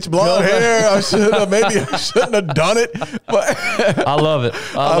that bleach blonde hair, I should have, maybe I shouldn't have done it. But I love it.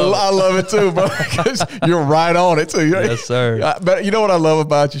 I love it too, bro, because you're right on it too. Yes, sir. But you know what I love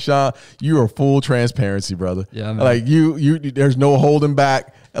about you, Sean? You are full transparency, brother. Yeah, man. Like you, there's no holding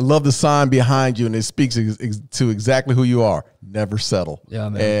back. I love the sign behind you, and it speaks to exactly who you are. Never settle. Yeah,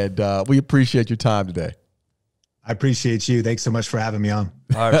 man. And we appreciate your time today. I appreciate you. Thanks so much for having me on.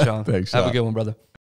 All right, Sean. Thanks, Have Sean. a good one, brother.